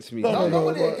all against me? No,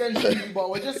 nobody but- against you, but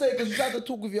we're just saying because you try to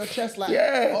talk with your chest like,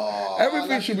 Yeah, oh, everything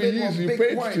like should be made one used. You big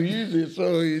paid point. to use it,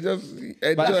 so you just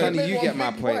enjoy. But Sunny, made you one get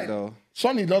my big point point. though.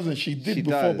 Sonny doesn't. She did She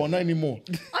before, does. but not anymore.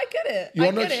 I get it. You're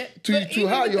I not- get it. to- But to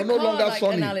even her, with you're the no car, longer like,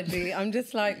 Sonny. analogy, I'm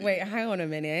just like, wait, hang on a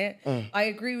minute. I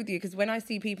agree with you because when I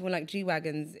see people in like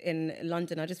G-Wagons in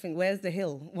London, I just think, where's the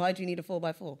hill? Why do you need a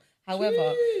 4x4?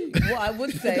 However, what I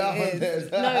would say Down is, there. no,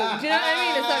 do you know what I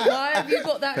mean? It's like, why have you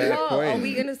got that Fair car? point. Are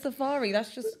we in a safari?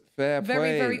 That's just Fair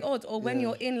very, very point. odd. Or when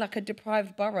you're in like a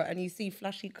deprived borough and you see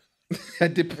flashy cars. A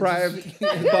deprived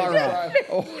borough.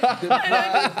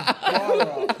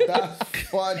 That's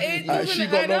funny. It doesn't She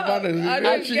got add no up. manners. I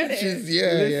don't She- get it. she's-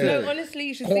 yeah. No, honestly,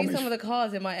 you should see Cornish. some of the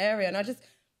cars in my area, and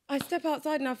I step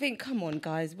outside and I think, come on,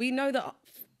 guys, we know that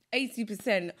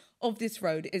 80% of this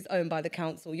road is owned by the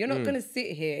council. You're not going to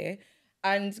sit here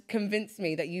and convince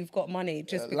me that you've got money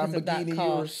just because of that Lamborghini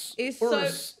car. Urus. It's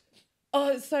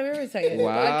so irritating.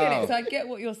 Wow. I get it. So I get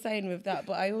what you're saying with that,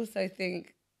 but I also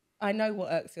think I know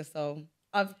what irks your soul.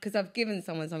 Because I've given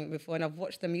someone something before and I've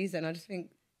watched them use it, and I just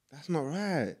think, That's not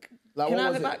right. Like, can what I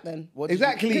have was it back then? What did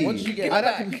Exactly. What did you get? I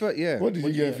back? don't prefer, yeah. What did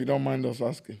you get if you don't mind us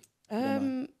asking?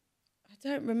 I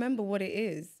don't remember what it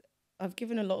is. I've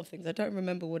given a lot of things. I don't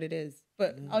remember what it is,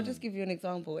 but I'll just give you an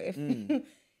example. If,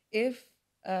 if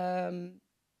I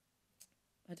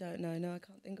don't know. No, I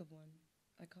can't think of one.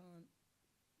 I can't.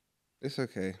 It's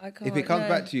okay. I can't. If it comes no.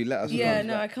 back to you, let us Yeah,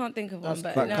 know. no, I can't think of one.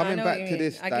 But, But no, I coming know what back you to mean.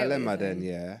 this I get what dilemma, you're then,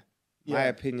 saying. my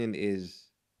opinion is,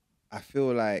 I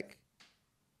feel like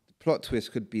the plot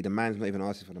twist could be the man's not even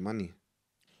asking for the money.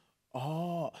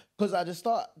 Oh, because I just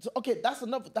start. Okay, that's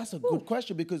a good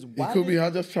question because why could be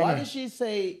her just trying why to- did she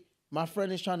say my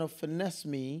friend is trying to finesse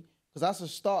me? Because that's a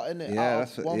start, isn't it? Yeah, Out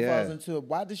that's of what- yeah. 1,002.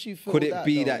 Why did she feel Could it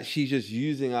be though? that she's just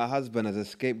using her husband as a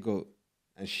scapegoat,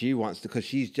 and she wants to, because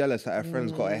she's jealous that her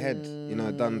friend's got ahead,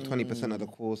 done 20% of the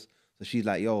course, so she's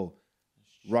like, yo,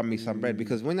 run me some bread.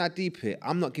 Because when I deep it,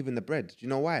 I'm not giving the bread. Do you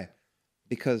know why?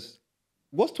 Because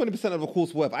what's 20% of a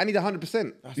course worth? I need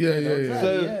 100%. Yeah.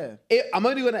 So I'm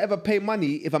only gonna ever pay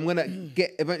money if I'm gonna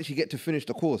eventually get to finish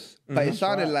the course. But it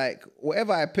sounded like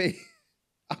whatever I pay,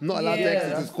 I'm not allowed to Yeah,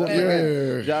 exit this course fair. again. Yeah.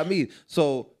 Do you know what I mean?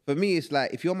 So for me, it's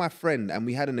like if you're my friend and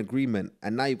we had an agreement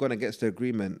and now you're gonna get to the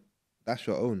agreement, that's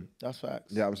your own. That's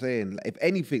facts. You know what I'm saying? Like, if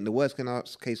anything, the worst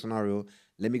case scenario,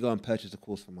 let me go and purchase the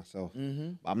course for myself.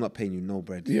 But I'm not paying you no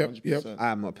bread. Yep. 100%.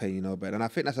 I'm not paying you no bread. And I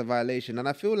think that's a violation. And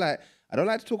I feel like I don't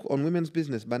like to talk on women's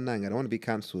business, Bandang. I don't want to be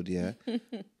cancelled, yeah.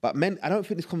 But men, I don't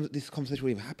think this conversation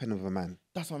will even happen with a man.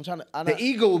 That's what I'm trying to. And The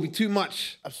ego will be too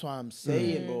much. That's what I'm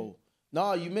saying, bro.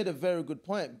 No, you made a very good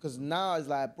point because now it's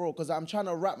like, bro, because I'm trying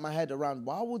to wrap my head around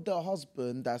why would the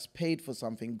husband that's paid for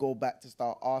something go back to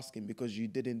start asking because you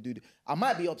didn't do I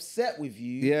might be upset with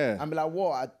you. Yeah. And be like,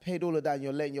 what? I paid all of that and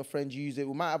you're letting your friends use it.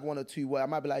 We might have one or two where I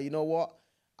might be like, you know what?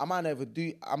 I might never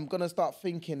do. I'm going to start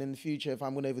thinking in the future if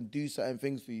I'm going to even do certain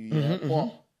things for you. Yeah.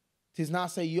 But to now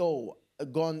say, yo,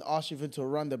 go and ask you for to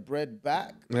run the bread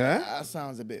back. Yeah. That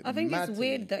sounds a bit I think mad it's to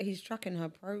weird me. that he's tracking her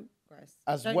progress.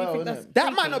 As Don't well, you think innit? that's That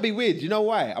creepy? might not be weird. You know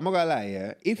why? I'm not gonna lie,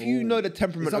 yeah. If you know the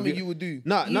temperament It's of something your- you would do.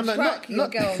 No, You no, no, track no, your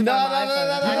no, girl no, on no, my no, iPhone.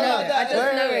 no, I no, know no, it. I just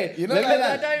wait, know wait, it. you know Because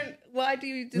that? I don't. Why do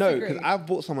you No, disagree? because I've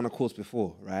bought someone a course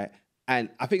before, right? And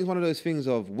I think it's one of those things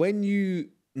of when you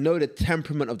know the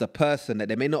temperament of the person that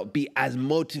they may not be as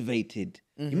motivated,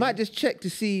 you might just check to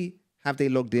see, have they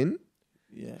logged in?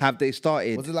 Yeah. Have they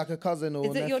started? Was it like a cousin or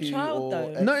Is it your nephew child,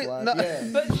 or though? No, ex-wife? no. Yeah.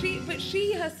 But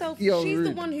she herself, You're she's the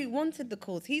rude. one who wanted the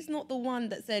course. He's not the one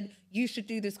that said you should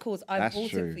do this course. I That's bought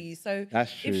true. it for you. So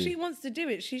That's if true. she wants to do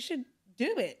it, she should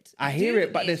do it. I hear Do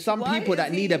it, but there's some Why people is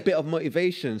that need he- a bit of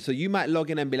motivation. So you might log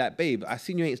in and be like, babe, I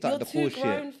seen you ain't started You're the too course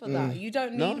grown yet. for that. You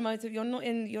don't No? need motive. You're not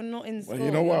in. You're not in school. Well,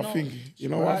 you know what You're I not- think? You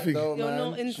know what I Right, think? though, You're man.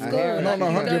 not in I school. hear it. No, Like, no,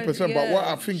 you 100%. But don't- what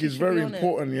yeah, I think she is should very be on it.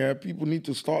 important, yeah, people need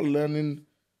to start learning,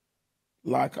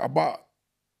 like, about,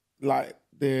 like,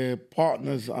 their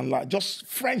partners and, like, just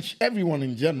French, everyone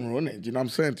in general, innit? Do you know what I'm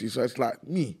saying to you? So it's like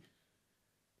me.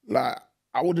 Like,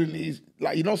 I wouldn't,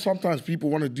 like, you know, sometimes people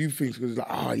want to do things because it's like,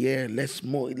 oh, yeah, let's.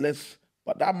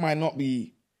 But that might not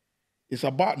be. It's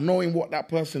about knowing what that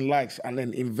person likes and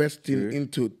then investing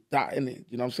into that, innit?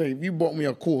 You know what I'm saying? If you bought me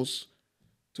a course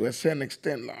to a certain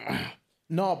extent, like,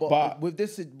 No, but with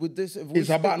this, if we it's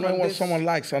about stick knowing on what this- someone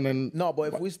likes and then. No,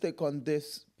 but if we stick on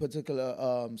this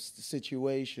particular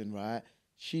situation, right?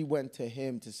 She went to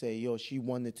him to say, yo, she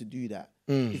wanted to do that.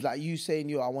 It's like you saying,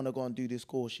 yo, I want to go and do this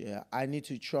course, yeah. I need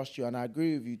to trust you. And I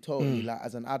agree with you totally, like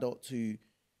as an adult to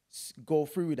go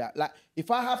through with that. Like,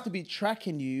 if I have to be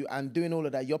tracking you and doing all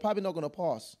of that, you're probably not gonna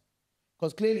pass.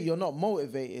 Because clearly you're not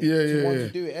motivated to want to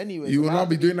do it anyway. You So will I not have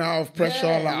be to doing it out of pressure.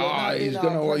 you're Like, not doing he's it out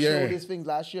of gonna, pressure, all these things.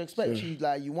 Like, she expects you,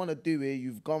 like, you want to do it,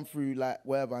 you've gone through, like,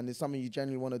 whatever, and it's something you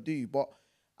genuinely want to do. But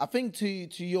I think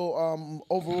to your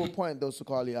overall point, though,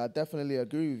 Sakali, I definitely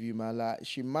agree with you, man. Like,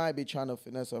 she might be trying to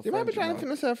finesse her friend. You might be trying to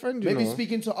finesse her friend, Maybe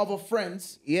speaking to other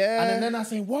friends. Yeah. And then I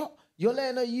say, what? You're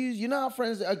letting her use, you know how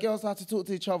friends, girls have to talk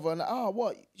to each other and like,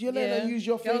 what? You're letting her use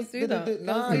your Girls face? do that.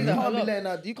 Nah, you can't be letting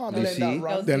her, you can't be letting that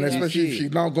run. Then Girls do especially that. if she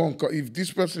now go if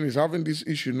this person is having this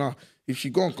issue now, if she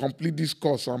go and complete this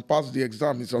course and pass the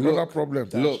exam, it's another problem.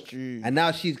 Look, true. and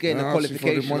now she's getting a Now she for the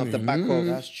qualification off the money. back of.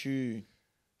 That's true.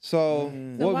 So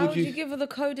So what why would you you? give her the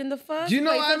code in the first Do you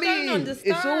know place? what I mean? don't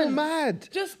understand. It's all mad.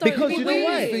 Just don't because be you know weird.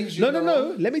 why? Things you No.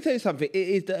 know. Let me tell you something. It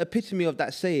is the epitome of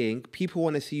that saying: people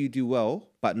want to see you do well,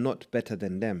 but not better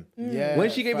than them. Yeah,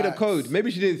 When she gave you the facts. code, maybe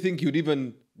she didn't think you'd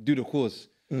even do the course.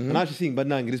 And now she's seeing, but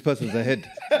nang, this person's ahead.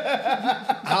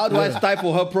 How do I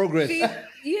stifle her progress?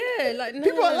 Yeah, like no,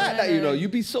 People are like that, you know.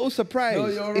 You'd be so surprised. No,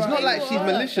 you're It's not right. like People she's are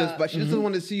like malicious, that. but she just doesn't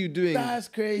want to see you doing That's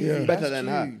crazy. Yeah. better That's than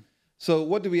true. her. So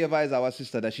what do we advise our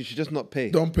sister that she should just not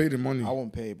pay? Don't pay the money. I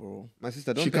won't pay, bro. My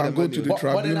sister, don't She pay can the go money. to the But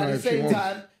then tribunal at the if she same wants.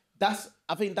 time,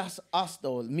 I think that's us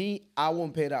though. Me, I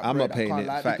won't pay that. I'm bread. not paying I can't it,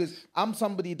 lie, facts. because I'm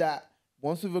somebody that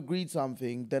once we've agreed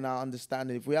something, then I understand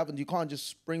it. If we haven't, you can't just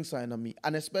spring something on me.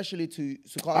 And especially to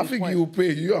Sukari's I think point, you will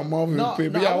pay. You and Marvin will pay.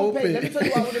 But I yeah, I will won't pay. pay. Let me tell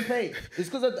you why I wouldn't pay. It's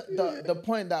because of the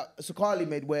point that Sukali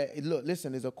made where, look,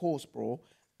 listen, there's a course, bro.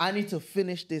 I need to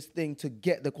finish this thing to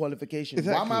get the qualification.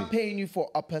 Why am I Exactly. paying you for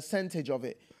a percentage of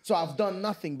it? So I've done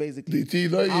nothing, basically. The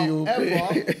two of you will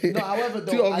pay. However,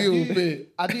 Two though, of you will pay.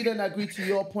 I do then agree to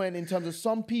your point in terms of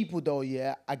some people, though,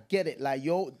 yeah, I get it. Like,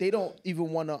 they don't even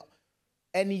want to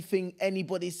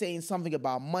anybody saying something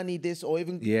about money, this, or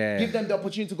even give them the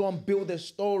opportunity to go and build a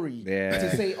story. Yeah.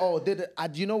 To say, oh, do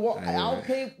you know what? I'll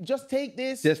pay, just take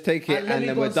this. Just take it let and me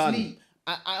then go we're done. sleep.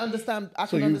 I understand. I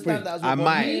So can you understand pay. that as well. I but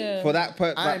might. me, For that,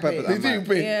 I ain't purpose, paying. I Did you might.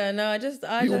 pay? Yeah, no, I just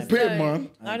You don't. pay, man.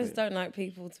 I just don't like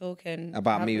people talking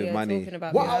About me with money. Talking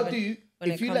about What me I'll having- do,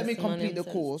 when if it you let comes me to money, complete the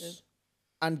I'm course sensitive.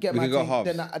 and get We my can go thing,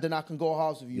 halves. then I can go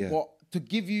halves with you. Yeah. But to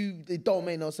give you, it don't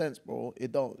make no sense, bro.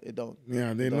 It don't.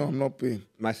 Yeah, they know I'm not paying.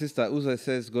 My sister also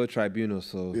says go tribunal,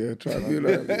 so Yeah, tribunal.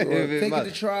 If it Take it must.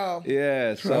 to trial.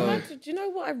 Yeah, so Do you know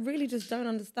what I really just don't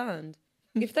understand?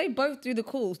 If they both do the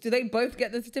course, do they both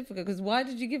get the certificate? Because why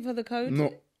did you give her the code?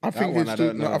 No, I think one they I still,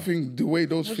 don't know. I think the way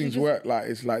those you things just- work, like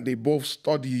it's like they both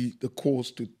study the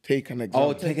course to take an exam.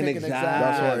 oh, take an Take an exam. exam.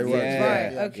 That's how it works. Yeah.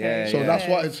 Right, okay. Yeah, So yeah. that's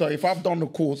why. So if I've done the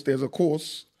course, there's a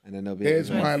course. And then there'll be Here's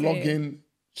an my I see. login,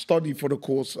 study for the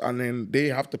course, and then they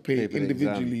have to pay Pay for the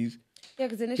individually. Yeah,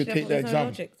 because initially I take thought the there's no exam.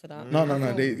 logic to that.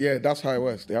 No. That's how it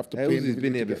works. They have to Hey, pay Uzi's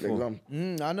been individually here to get the before.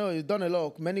 exam. I know you've done a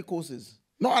lot, many courses.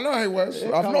 No, I know how it works. I've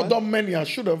come not on. done many. I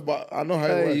should have, but I know how it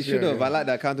Hey, works. you should Yeah, have. yeah. I like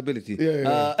the accountability.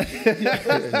 Yeah.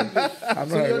 I know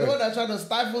So how it you're the works. one that's trying to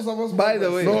stifle someone's By the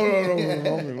progress. way,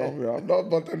 No. I'm not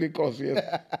about any course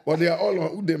yet. But they are all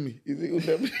on Udemy. Is it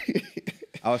Udemy?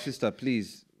 our sister,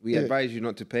 please, we advise you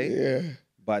not to pay. Yeah.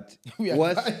 But We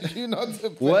worst, advise you not to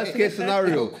pay. worst case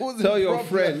scenario, You're causing tell your problem.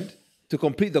 friend to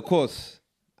complete the course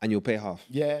and you'll pay half.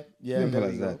 Yeah, Simple there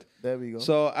as we go. that. There we go.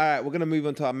 So, all right, we're going to move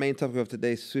on to our main topic of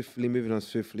today swiftly. Moving on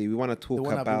swiftly. We want to talk the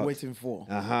one I've been about. waiting for.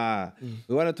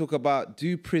 We want to talk about,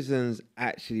 do prisons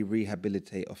actually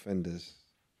rehabilitate offenders?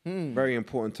 Very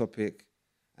important topic.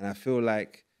 And I feel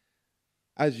like,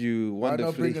 as you Why not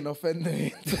wonderfully... bring an offender in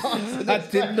to answer I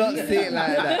this did not say it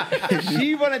like that.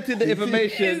 She wanted the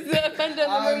information. Is the offender in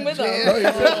the room with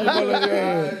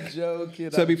I'm us?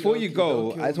 joking. So I'm before you joking. go,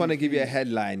 Don't kill I just want to me, give you a please.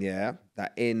 headline, yeah,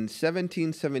 that in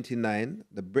 1779,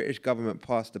 the British government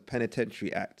passed the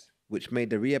Penitentiary Act, which made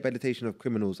the rehabilitation of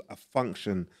criminals a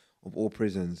function of all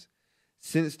prisons.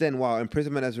 Since then, while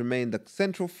imprisonment has remained the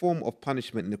central form of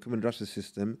punishment in the criminal justice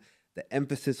system, the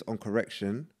emphasis on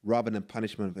correction rather than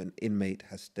punishment of an inmate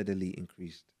has steadily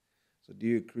increased. So do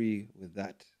you agree with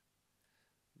that?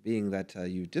 Being that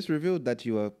you just revealed that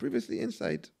you were previously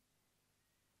inside.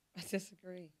 I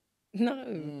disagree. No.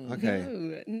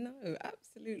 Okay. No,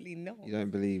 absolutely not. You don't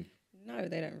believe. No,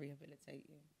 they don't rehabilitate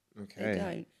you. Okay. They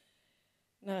don't.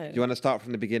 No. Do you want to start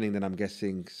from the beginning then, I'm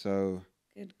guessing? So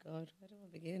Good God, where do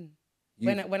I begin? You-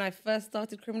 When I first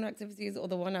started criminal activities or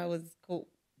the one I was caught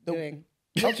doing?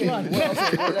 Okay, well,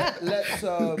 let's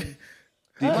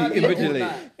Did you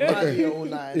invigilate? might be all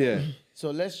night. Yeah.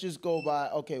 So let's just go by.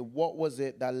 Okay, what was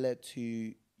it that led to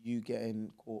you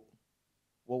getting caught?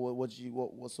 What was I you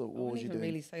wouldn't even doing?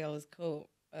 really say I was caught.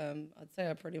 I'd say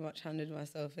I pretty much handed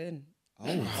myself in. Oh.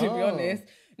 To be honest,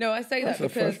 no, I say That's that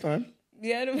the because first time.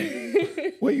 Yeah.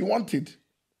 Were you wanted?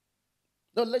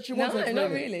 No, let you No, want to explain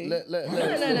not it.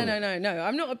 really. No.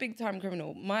 I'm not a big time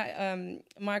criminal.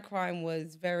 My crime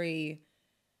was very,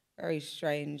 very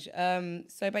strange.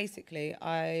 So basically,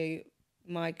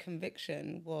 my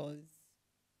conviction was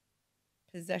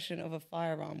possession of a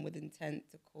firearm with intent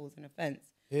to cause an offence.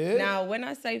 Yeah. Now, when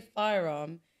I say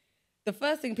firearm, the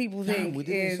first thing people think we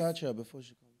didn't is. search her before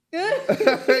she came.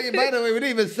 By the way, we didn't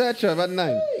even search her about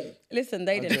 9. Listen,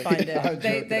 they didn't find I'm it.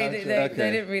 joking,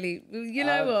 They didn't really. You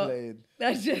know I'm what? playing.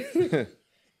 That's just.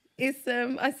 It's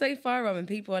I say firearm and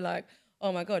people are like,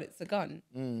 oh my god, it's a gun.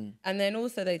 And then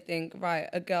also they think, right,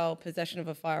 a girl possession of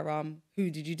a firearm. Who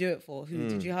did you do it for? Who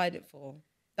did you hide it for?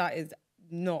 That is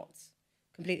not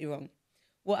completely wrong.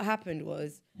 What happened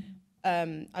was,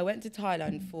 I went to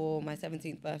Thailand for my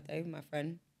 17th birthday with my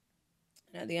friend,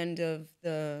 and at the end of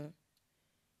the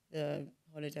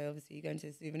holiday, obviously you go into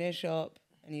a souvenir shop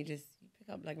and you pick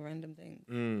up like random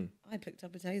things. I picked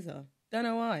up a taser. Don't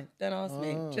know why. Don't ask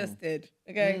me. Just did.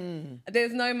 Okay.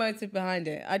 There's no motive behind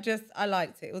it. I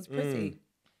liked it. It was pretty.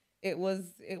 It was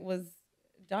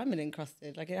diamond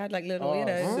encrusted. Like it had like little,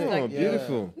 Oh,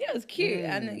 beautiful. yeah, it was cute.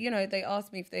 And they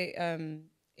asked me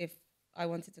if I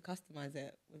wanted to customize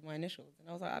it with my initials, and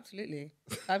I was like, absolutely,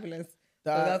 fabulous. So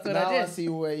that's what now I did. I see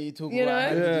where you talk You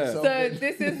about. know? Yeah. So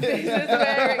this is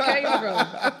where it came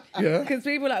from. Yeah. Because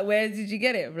people are like, where did you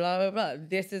get it? Blah, blah, blah.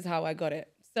 This is how I got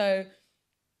it. So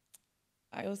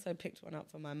I also picked one up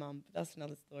for my mum, but that's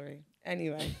another story.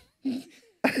 Anyway. Okay.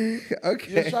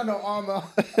 You're trying to armor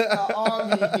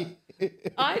army.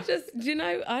 I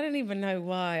don't even know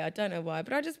why. I don't know why.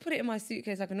 But I just put it in my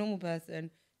suitcase like a normal person.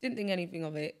 Didn't think anything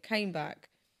of it. Came back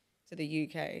to the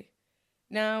UK.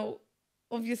 Now,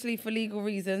 obviously, for legal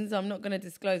reasons, I'm not going to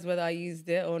disclose whether I used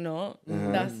it or not.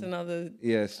 That's another...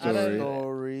 Yeah, story.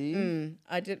 Story.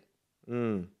 I did...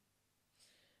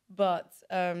 But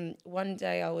one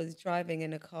day I was driving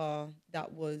in a car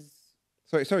that was...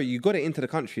 Sorry, you got it into the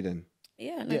country then?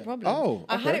 Yeah, no problem. Oh,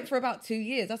 I had okay. it for about 2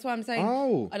 years. That's why I'm saying...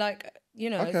 Oh. I like,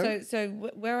 Okay. so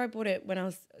where I bought it when I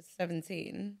was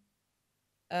 17...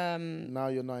 Now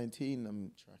you're 19.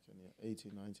 I'm tracking you.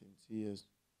 18, 19, 2 years.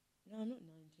 No, I'm not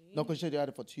 19. No, because you had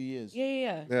it for 2 years.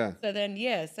 Yeah. Yeah. So then,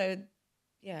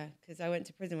 because I went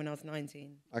to prison when I was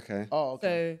 19. Okay. Oh, okay.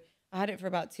 So I had it for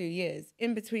about 2 years.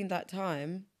 In between that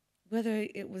time, whether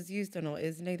it was used or not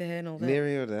is neither here nor there. Near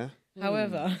here or there.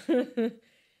 However,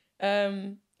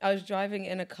 I was driving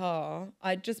in a car.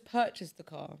 I just purchased a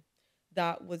car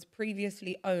that was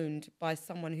previously owned by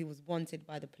someone who was wanted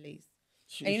by the police.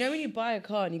 And you know when you buy a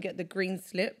car and you get the green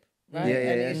slip, right? Yeah,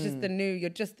 and yeah. it's just you're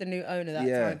just the new owner that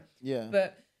Yeah. time. Yeah.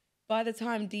 But by the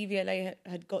time DVLA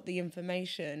had got the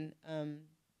information,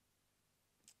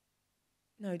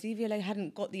 no, DVLA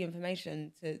hadn't got the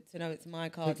information to know it's my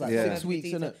car. Takes like to 6 weeks,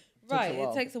 detail. innit? Right,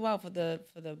 it takes a while for the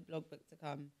logbook to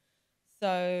come.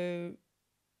 So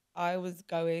I was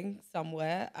going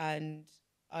somewhere and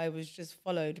I was just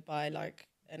followed by like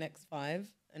an X5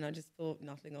 and I just thought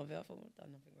nothing of it. I thought I've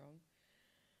done nothing wrong.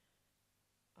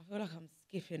 I feel like I'm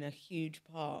skipping a huge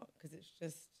part because it's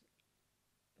just...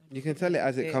 You can tell it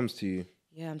as it comes to you.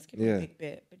 Yeah, I'm skipping a big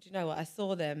bit. But you know what? I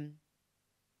saw them.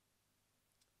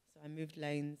 So I moved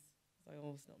lanes. I was like,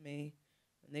 oh, it's not me.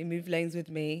 And they moved lanes with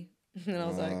me. And I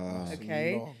was like,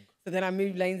 okay. So then I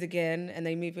moved lanes again and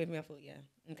they moved with me. I thought, yeah,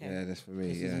 okay. Yeah, that's for me.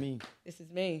 This is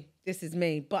me. This is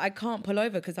me. But I can't pull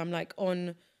over because I'm like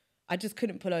I just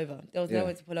couldn't pull over. There was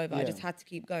nowhere to pull over. I just had to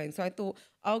keep going. So I thought,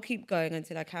 I'll keep going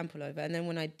until I can pull over. And then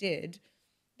when I did,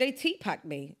 they T-packed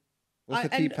me. What's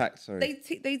the T-pack? Sorry.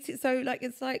 So like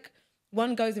it's like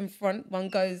one goes in front, one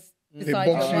goes beside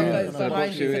box you, one you in. goes They behind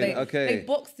box you. you So in. they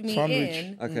boxed me Sandwich.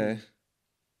 in Okay.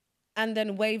 and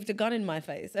then waved a gun in my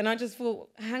face. And I just thought,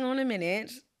 hang on a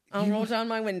minute. I'll roll down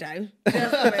my window.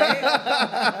 Just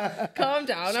wait. Calm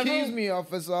down. Excuse me,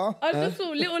 officer. I just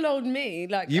thought little old me.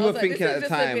 Like You I were was like, thinking this at is the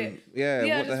just a time, bit- yeah, I what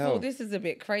just the hell? thought this is a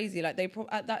bit crazy. Like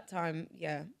at that time,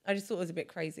 I just thought it was a bit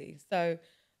crazy. So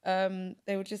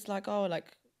they were just like, oh,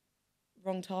 like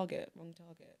wrong target. They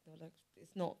were like,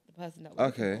 it's not the person that we're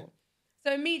looking for.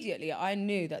 So immediately I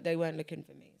knew that they weren't looking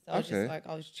for me. So I was just like,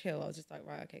 I was chill. I was just like,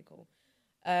 right, okay, cool.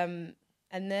 And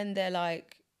then they're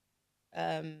like,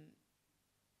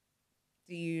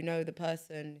 do you know the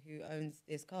person who owns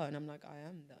this car? And I'm like, I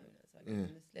am the owner. So I give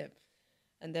them the slip.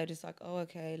 And they're just like, oh,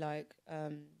 okay, like,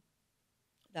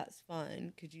 that's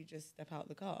fine. Could you just step out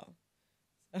the car?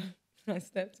 So I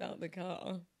stepped out the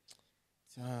car.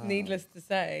 Needless to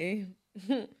say,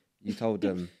 You told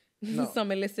them.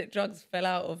 some illicit drugs fell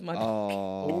out of my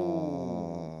pocket.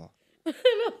 Oh. And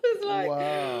I was like,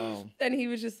 Wow. then he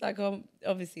was just like, oh,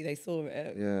 obviously they saw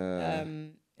it. Yeah.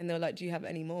 And And they were like, do you have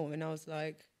any more? And I was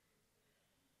like,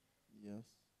 Yes.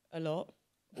 a lot.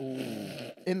 Ooh.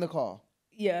 In the car.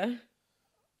 Yeah.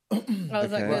 I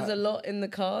was like, Okay. there's a lot in the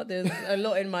car. There's a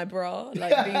lot in my bra.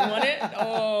 Like, do you want it?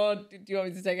 Or do you want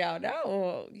me to take it out now?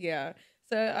 Or yeah.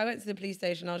 So I went to the police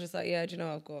station. I was just like, yeah, do you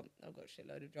know, I've got a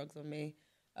shitload of drugs on me.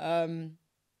 And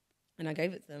I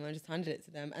gave it to them. I just handed it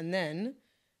to them. And then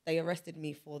they arrested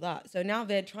me for that. So now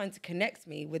they're trying to connect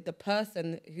me with the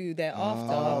person who they're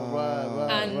after.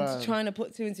 And trying to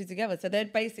put two and two together. So they're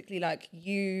basically like,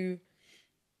 you're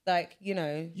this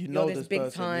big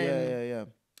person. time. Yeah.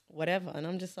 Whatever. And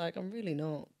I'm just like, I'm really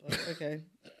not, but okay,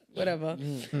 whatever.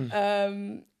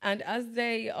 And as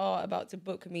they are about to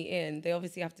book me in, they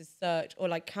obviously have to search or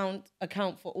like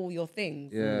account for all your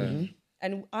things. Yeah.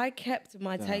 And I kept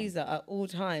my taser at all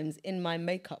times in my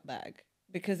makeup bag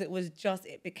because it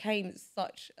became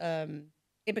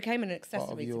an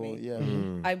accessory to me. Yeah.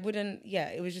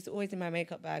 It was just always in my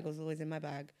makeup bag. It was always in my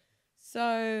bag.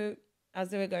 So as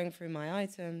they were going through my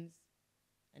items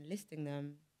and listing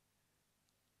them,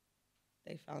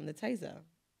 they found the taser.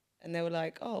 And they were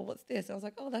like, oh, what's this? I was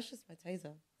like, oh, that's just my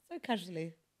taser. So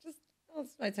casually, oh,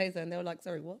 it's my taser. And they were like,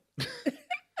 sorry, what?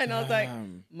 And I was like,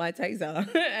 my taser.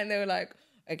 And they were like,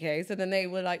 okay. So then they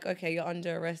were like, okay, you're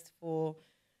under arrest for,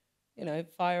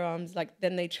 firearms. Like,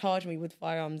 then they charged me with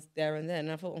firearms there and then.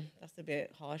 And I thought, oh, that's a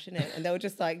bit harsh, isn't it? And they were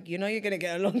just like, you're going to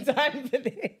get a long time for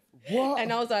this. What?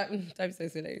 And I was like, don't be so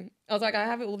silly. I was like, I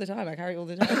have it all the time. I carry it all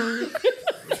the time.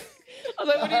 I was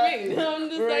like, what do you mean? I'm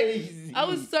just like, I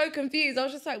was so confused. I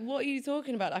was just like, what are you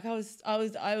talking about? Like, I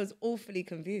was awfully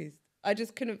confused. I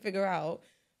just couldn't figure out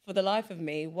for the life of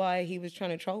me why he was trying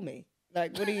to troll me.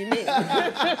 Like, what do you mean?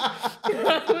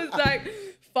 I was like,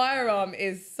 firearm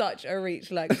is such a reach.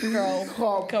 Like, girl,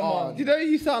 come on. You know,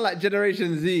 you sound like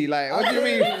Generation Z. Like, what do you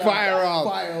mean firearm?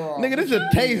 Nigga, this is a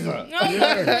taser.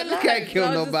 You can't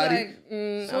kill nobody.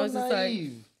 I was just like,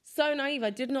 so naive.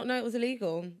 I did not know it was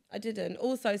illegal. I didn't.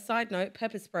 Also, side note,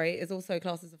 pepper spray is also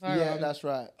classed as a firearm. Yeah, that's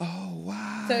right. Oh,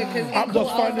 wow. So, I'm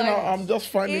just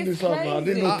finding this out now. I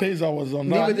didn't know taser was on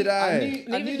that. Neither did I.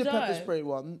 I knew the pepper spray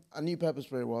one. I knew pepper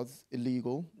spray was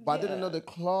illegal, but I didn't know the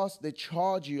class. They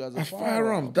charge you as a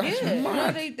firearm. That's mad.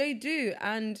 No, they do.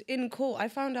 And in court, I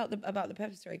found out about the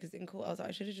pepper spray because in court, I was like,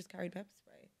 I should have just carried pepper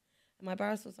spray. And my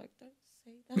barrister was like, don't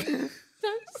say that.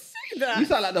 Don't say that. You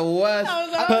sound like the worst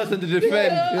person to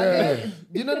defend. Yeah.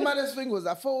 You know the maddest thing was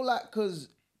I felt like because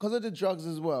of the drugs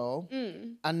as well,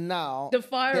 and now the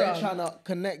firearm. they're trying to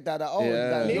connect that.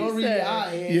 Yeah. Like, you're really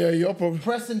out here. Yeah, you're probably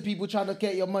Pressing people trying to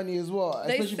get your money as well,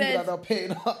 especially people that are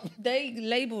paying up. They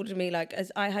labelled me like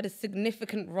as I had a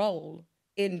significant role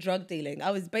in drug dealing.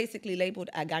 I was basically labelled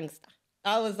a gangster.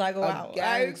 I was like, wow,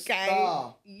 okay,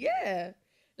 yeah.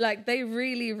 Like they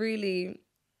really, really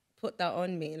put that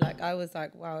on me. Like I was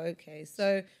like, wow, okay.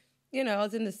 So, I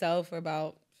was in the cell for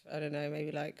about, I don't know,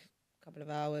 maybe like a couple of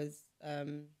hours. I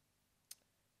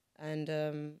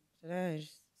don't know,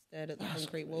 just stared at the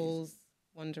concrete walls,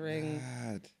 wondering,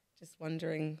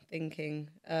 thinking.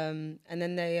 And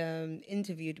then they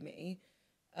interviewed me.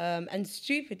 And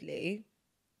stupidly,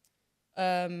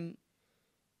 at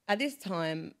this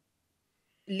time,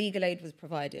 legal aid was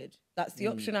provided. That's the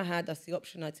option I had. That's the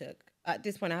option I took. At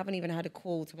this point, I haven't even had a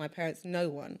call to my parents, no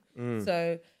one.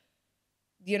 So,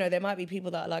 there might be people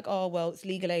that are like, oh, well, it's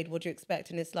legal aid. What do you expect?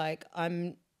 And it's like,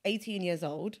 I'm 18 years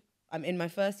old. I'm in my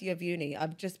first year of uni.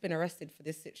 I've just been arrested for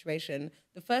this situation.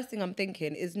 The first thing I'm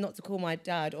thinking is not to call my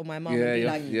dad or my mum and be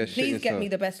like, please get me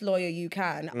the best lawyer you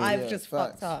can. I've just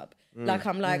fucked up. Like,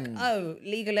 I'm like, oh,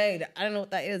 legal aid. I don't know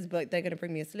what that is, but they're going to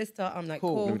bring me a solicitor. I'm like,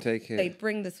 cool. Let me take it. They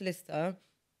bring the solicitor.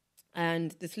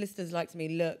 And the solicitor's like to me,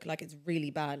 look, like it's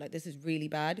really bad. Like this is really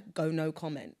bad. Go no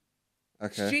comment.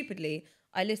 Okay. Stupidly,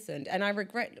 I listened and I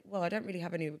don't really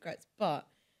have any regrets, but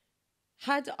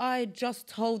had I just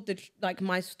told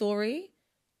my story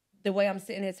the way I'm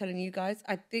sitting here telling you guys,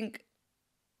 I think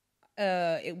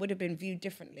it would have been viewed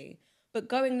differently. But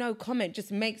going no comment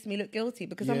just makes me look guilty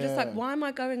because I'm just like, why am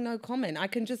I going no comment? I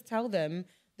can just tell them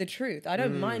the truth. I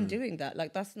don't mind doing that.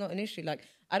 Like, that's not an issue. Like,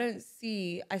 I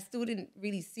still didn't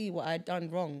really see what I had done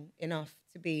wrong enough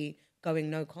to be going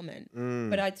no comment.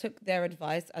 But I took their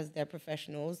advice as their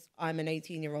professionals. I'm an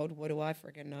 18-year-old. What do I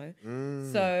friggin' know?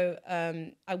 So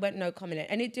I went no comment.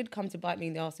 And it did come to bite me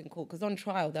in the ass in court because on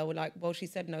trial, they were like, well, she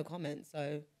said no comment.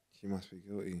 So she must be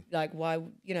guilty. Like, why,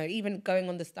 even going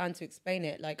on the stand to explain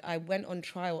it, like I went on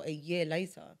trial a year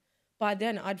later. By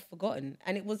then, I'd forgotten.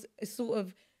 And it was sort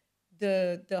of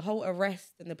the whole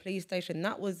arrest and the police station,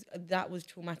 that was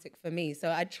traumatic for me.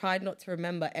 So I tried not to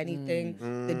remember anything,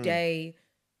 the day,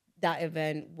 that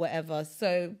event, whatever.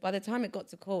 So by the time it got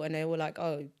to court and they were like,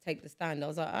 oh, take the stand, I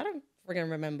was like, I don't friggin'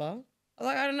 remember. I was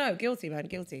like, I don't know, guilty, man,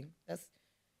 guilty. That's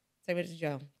take me to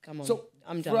jail. Come on, So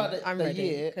I'm done. throughout I'm the ready.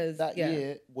 year, 'cause, that yeah.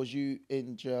 year, was you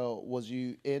in jail? Was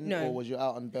you in, No. or was you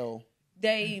out on bail?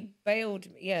 They bailed.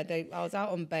 Yeah, I was out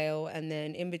on bail, and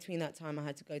then in between that time, I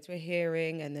had to go to a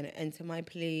hearing and then enter my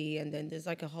plea, and then there's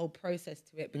like a whole process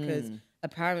to it because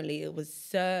apparently it was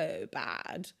so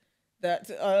bad that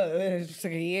it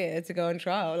took a year to go on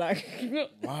trial. Like,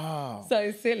 Wow.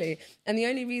 so silly. And the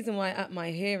only reason why at my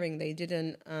hearing they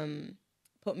didn't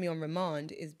put me on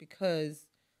remand is because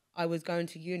I was going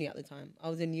to uni at the time. I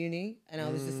was in uni, and I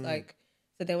was just like.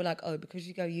 So they were like, oh, because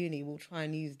you go uni, we'll try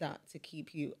and use that to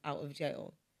keep you out of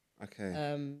jail. Okay.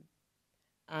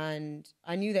 And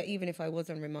I knew that even if I was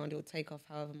on remand, it would take off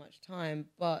however much time.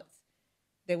 But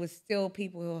there was still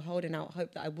people who were holding out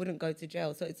hope that I wouldn't go to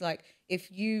jail. So it's like,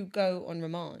 if you go on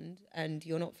remand and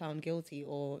you're not found guilty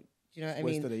or, do you know what I mean?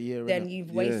 Wasted a year, then innit?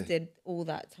 you've wasted all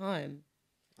that time.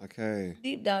 Okay.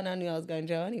 Deep down, I knew I was going to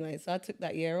jail anyway. So I took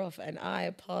that year off and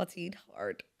I partied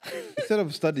hard. Instead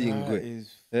of studying That good,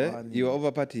 is yeah, funny. you were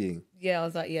over partying. Yeah, I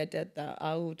was like, yeah, dead that.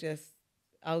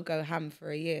 I'll go ham for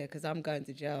a year because I'm going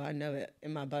to jail. I know it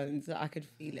in my bones. I could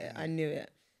feel it. I knew it.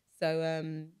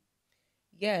 So,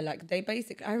 yeah, like they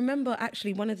basically, I remember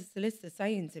actually one of the solicitors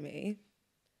saying to me,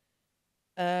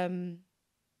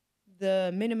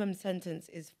 the minimum sentence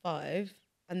is 5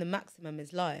 and the maximum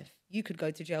is life. You could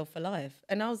go to jail for life.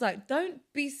 And I was like, don't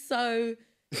be so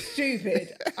stupid.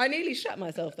 I nearly shot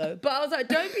myself though. But I was like,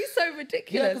 don't be so Yeah,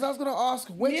 ridiculous. because I was gonna ask,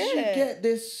 where did you Yeah. get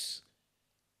this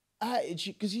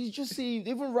attitude? Because you just seem,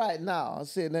 even right now, I'm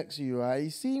sitting next to you, right? You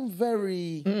seem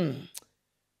very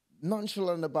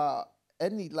nonchalant about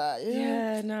any, like,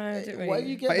 Yeah, no, I didn't Why really. do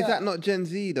you get But that? is that not Gen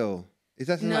Z though? Is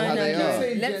that not No, how no, they no. are?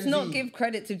 Say Let's Gen not Z. give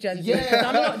credit to Gen Z. Yeah, 'cause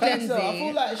I'm not I think Gen so. Z. I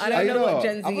feel like she- I don't know I what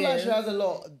Gen Z I feel like is. she has a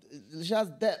lot. She has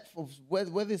depth of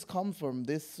where this come from.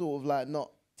 This sort of like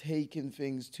not taking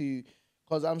things to,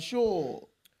 because I'm sure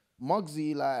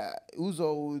Muggsy, like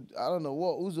Uzo would, I don't know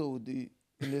what Uzo would do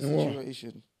in this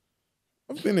situation.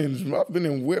 I've been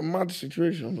in weird, mad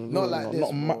situations. Not like this,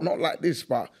 bro. not like this,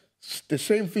 but the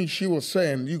same thing she was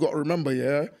saying. You got to remember,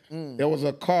 yeah. There was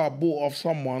a car bought off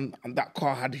someone, and that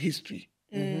car had history.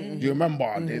 Do you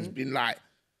remember? There's been like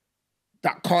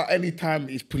that car. Anytime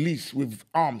is police with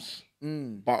arms.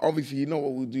 But obviously, you know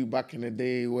what we do back in the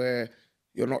day, where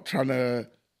you're not trying to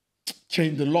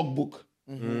change the logbook.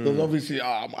 Because obviously,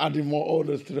 I'm adding more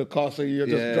orders to the car, so you're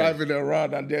just driving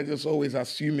around and they're just always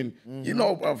assuming. You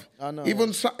know, bruv, I know.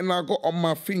 even something I got on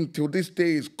my thing till this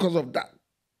day is because of that.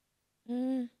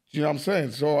 Do you know what I'm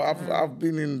saying? So I've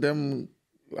been in them,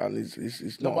 and it's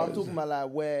No, not. but I'm talking about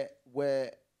like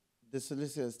where the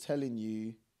solicitor is telling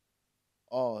you,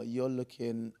 oh, you're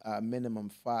looking at minimum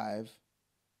 5.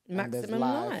 And there's Maximum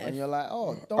life. And you're like,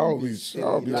 oh, don't I'll be be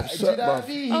silly. Like, upset, do you know what I bruv.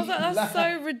 mean? I was like, that's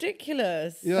so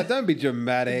ridiculous. Yeah, don't be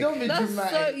dramatic. Don't be That's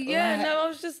dramatic. so, yeah, Like, no, I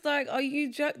was just like, are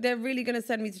you they're really going to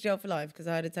send me to jail for life because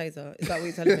I had a taser? Is that what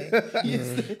you're telling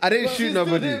me? I didn't Well, shoot you still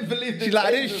nobody. didn't believe the She's like,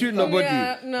 I didn't taser shoot stuff. nobody.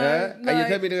 Yeah, no, And you like-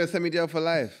 tell me they're gonna send me to jail for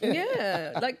life.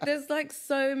 Yeah, like there's like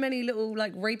so many little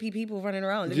like rapey people running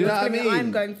around. Do you know what I You're telling me mean?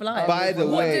 I'm going for life. By the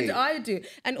what way- did I do?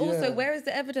 And also, Yeah. where is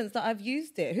the evidence that I've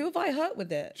used it? Who have I hurt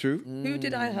with it? True. Who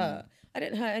did I hurt? I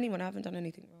didn't hurt anyone. I haven't done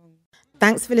anything wrong.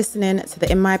 Thanks for listening to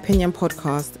the In My Opinion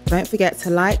podcast. Don't forget to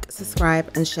like,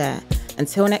 subscribe, and share.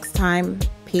 Until next time,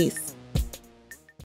 peace.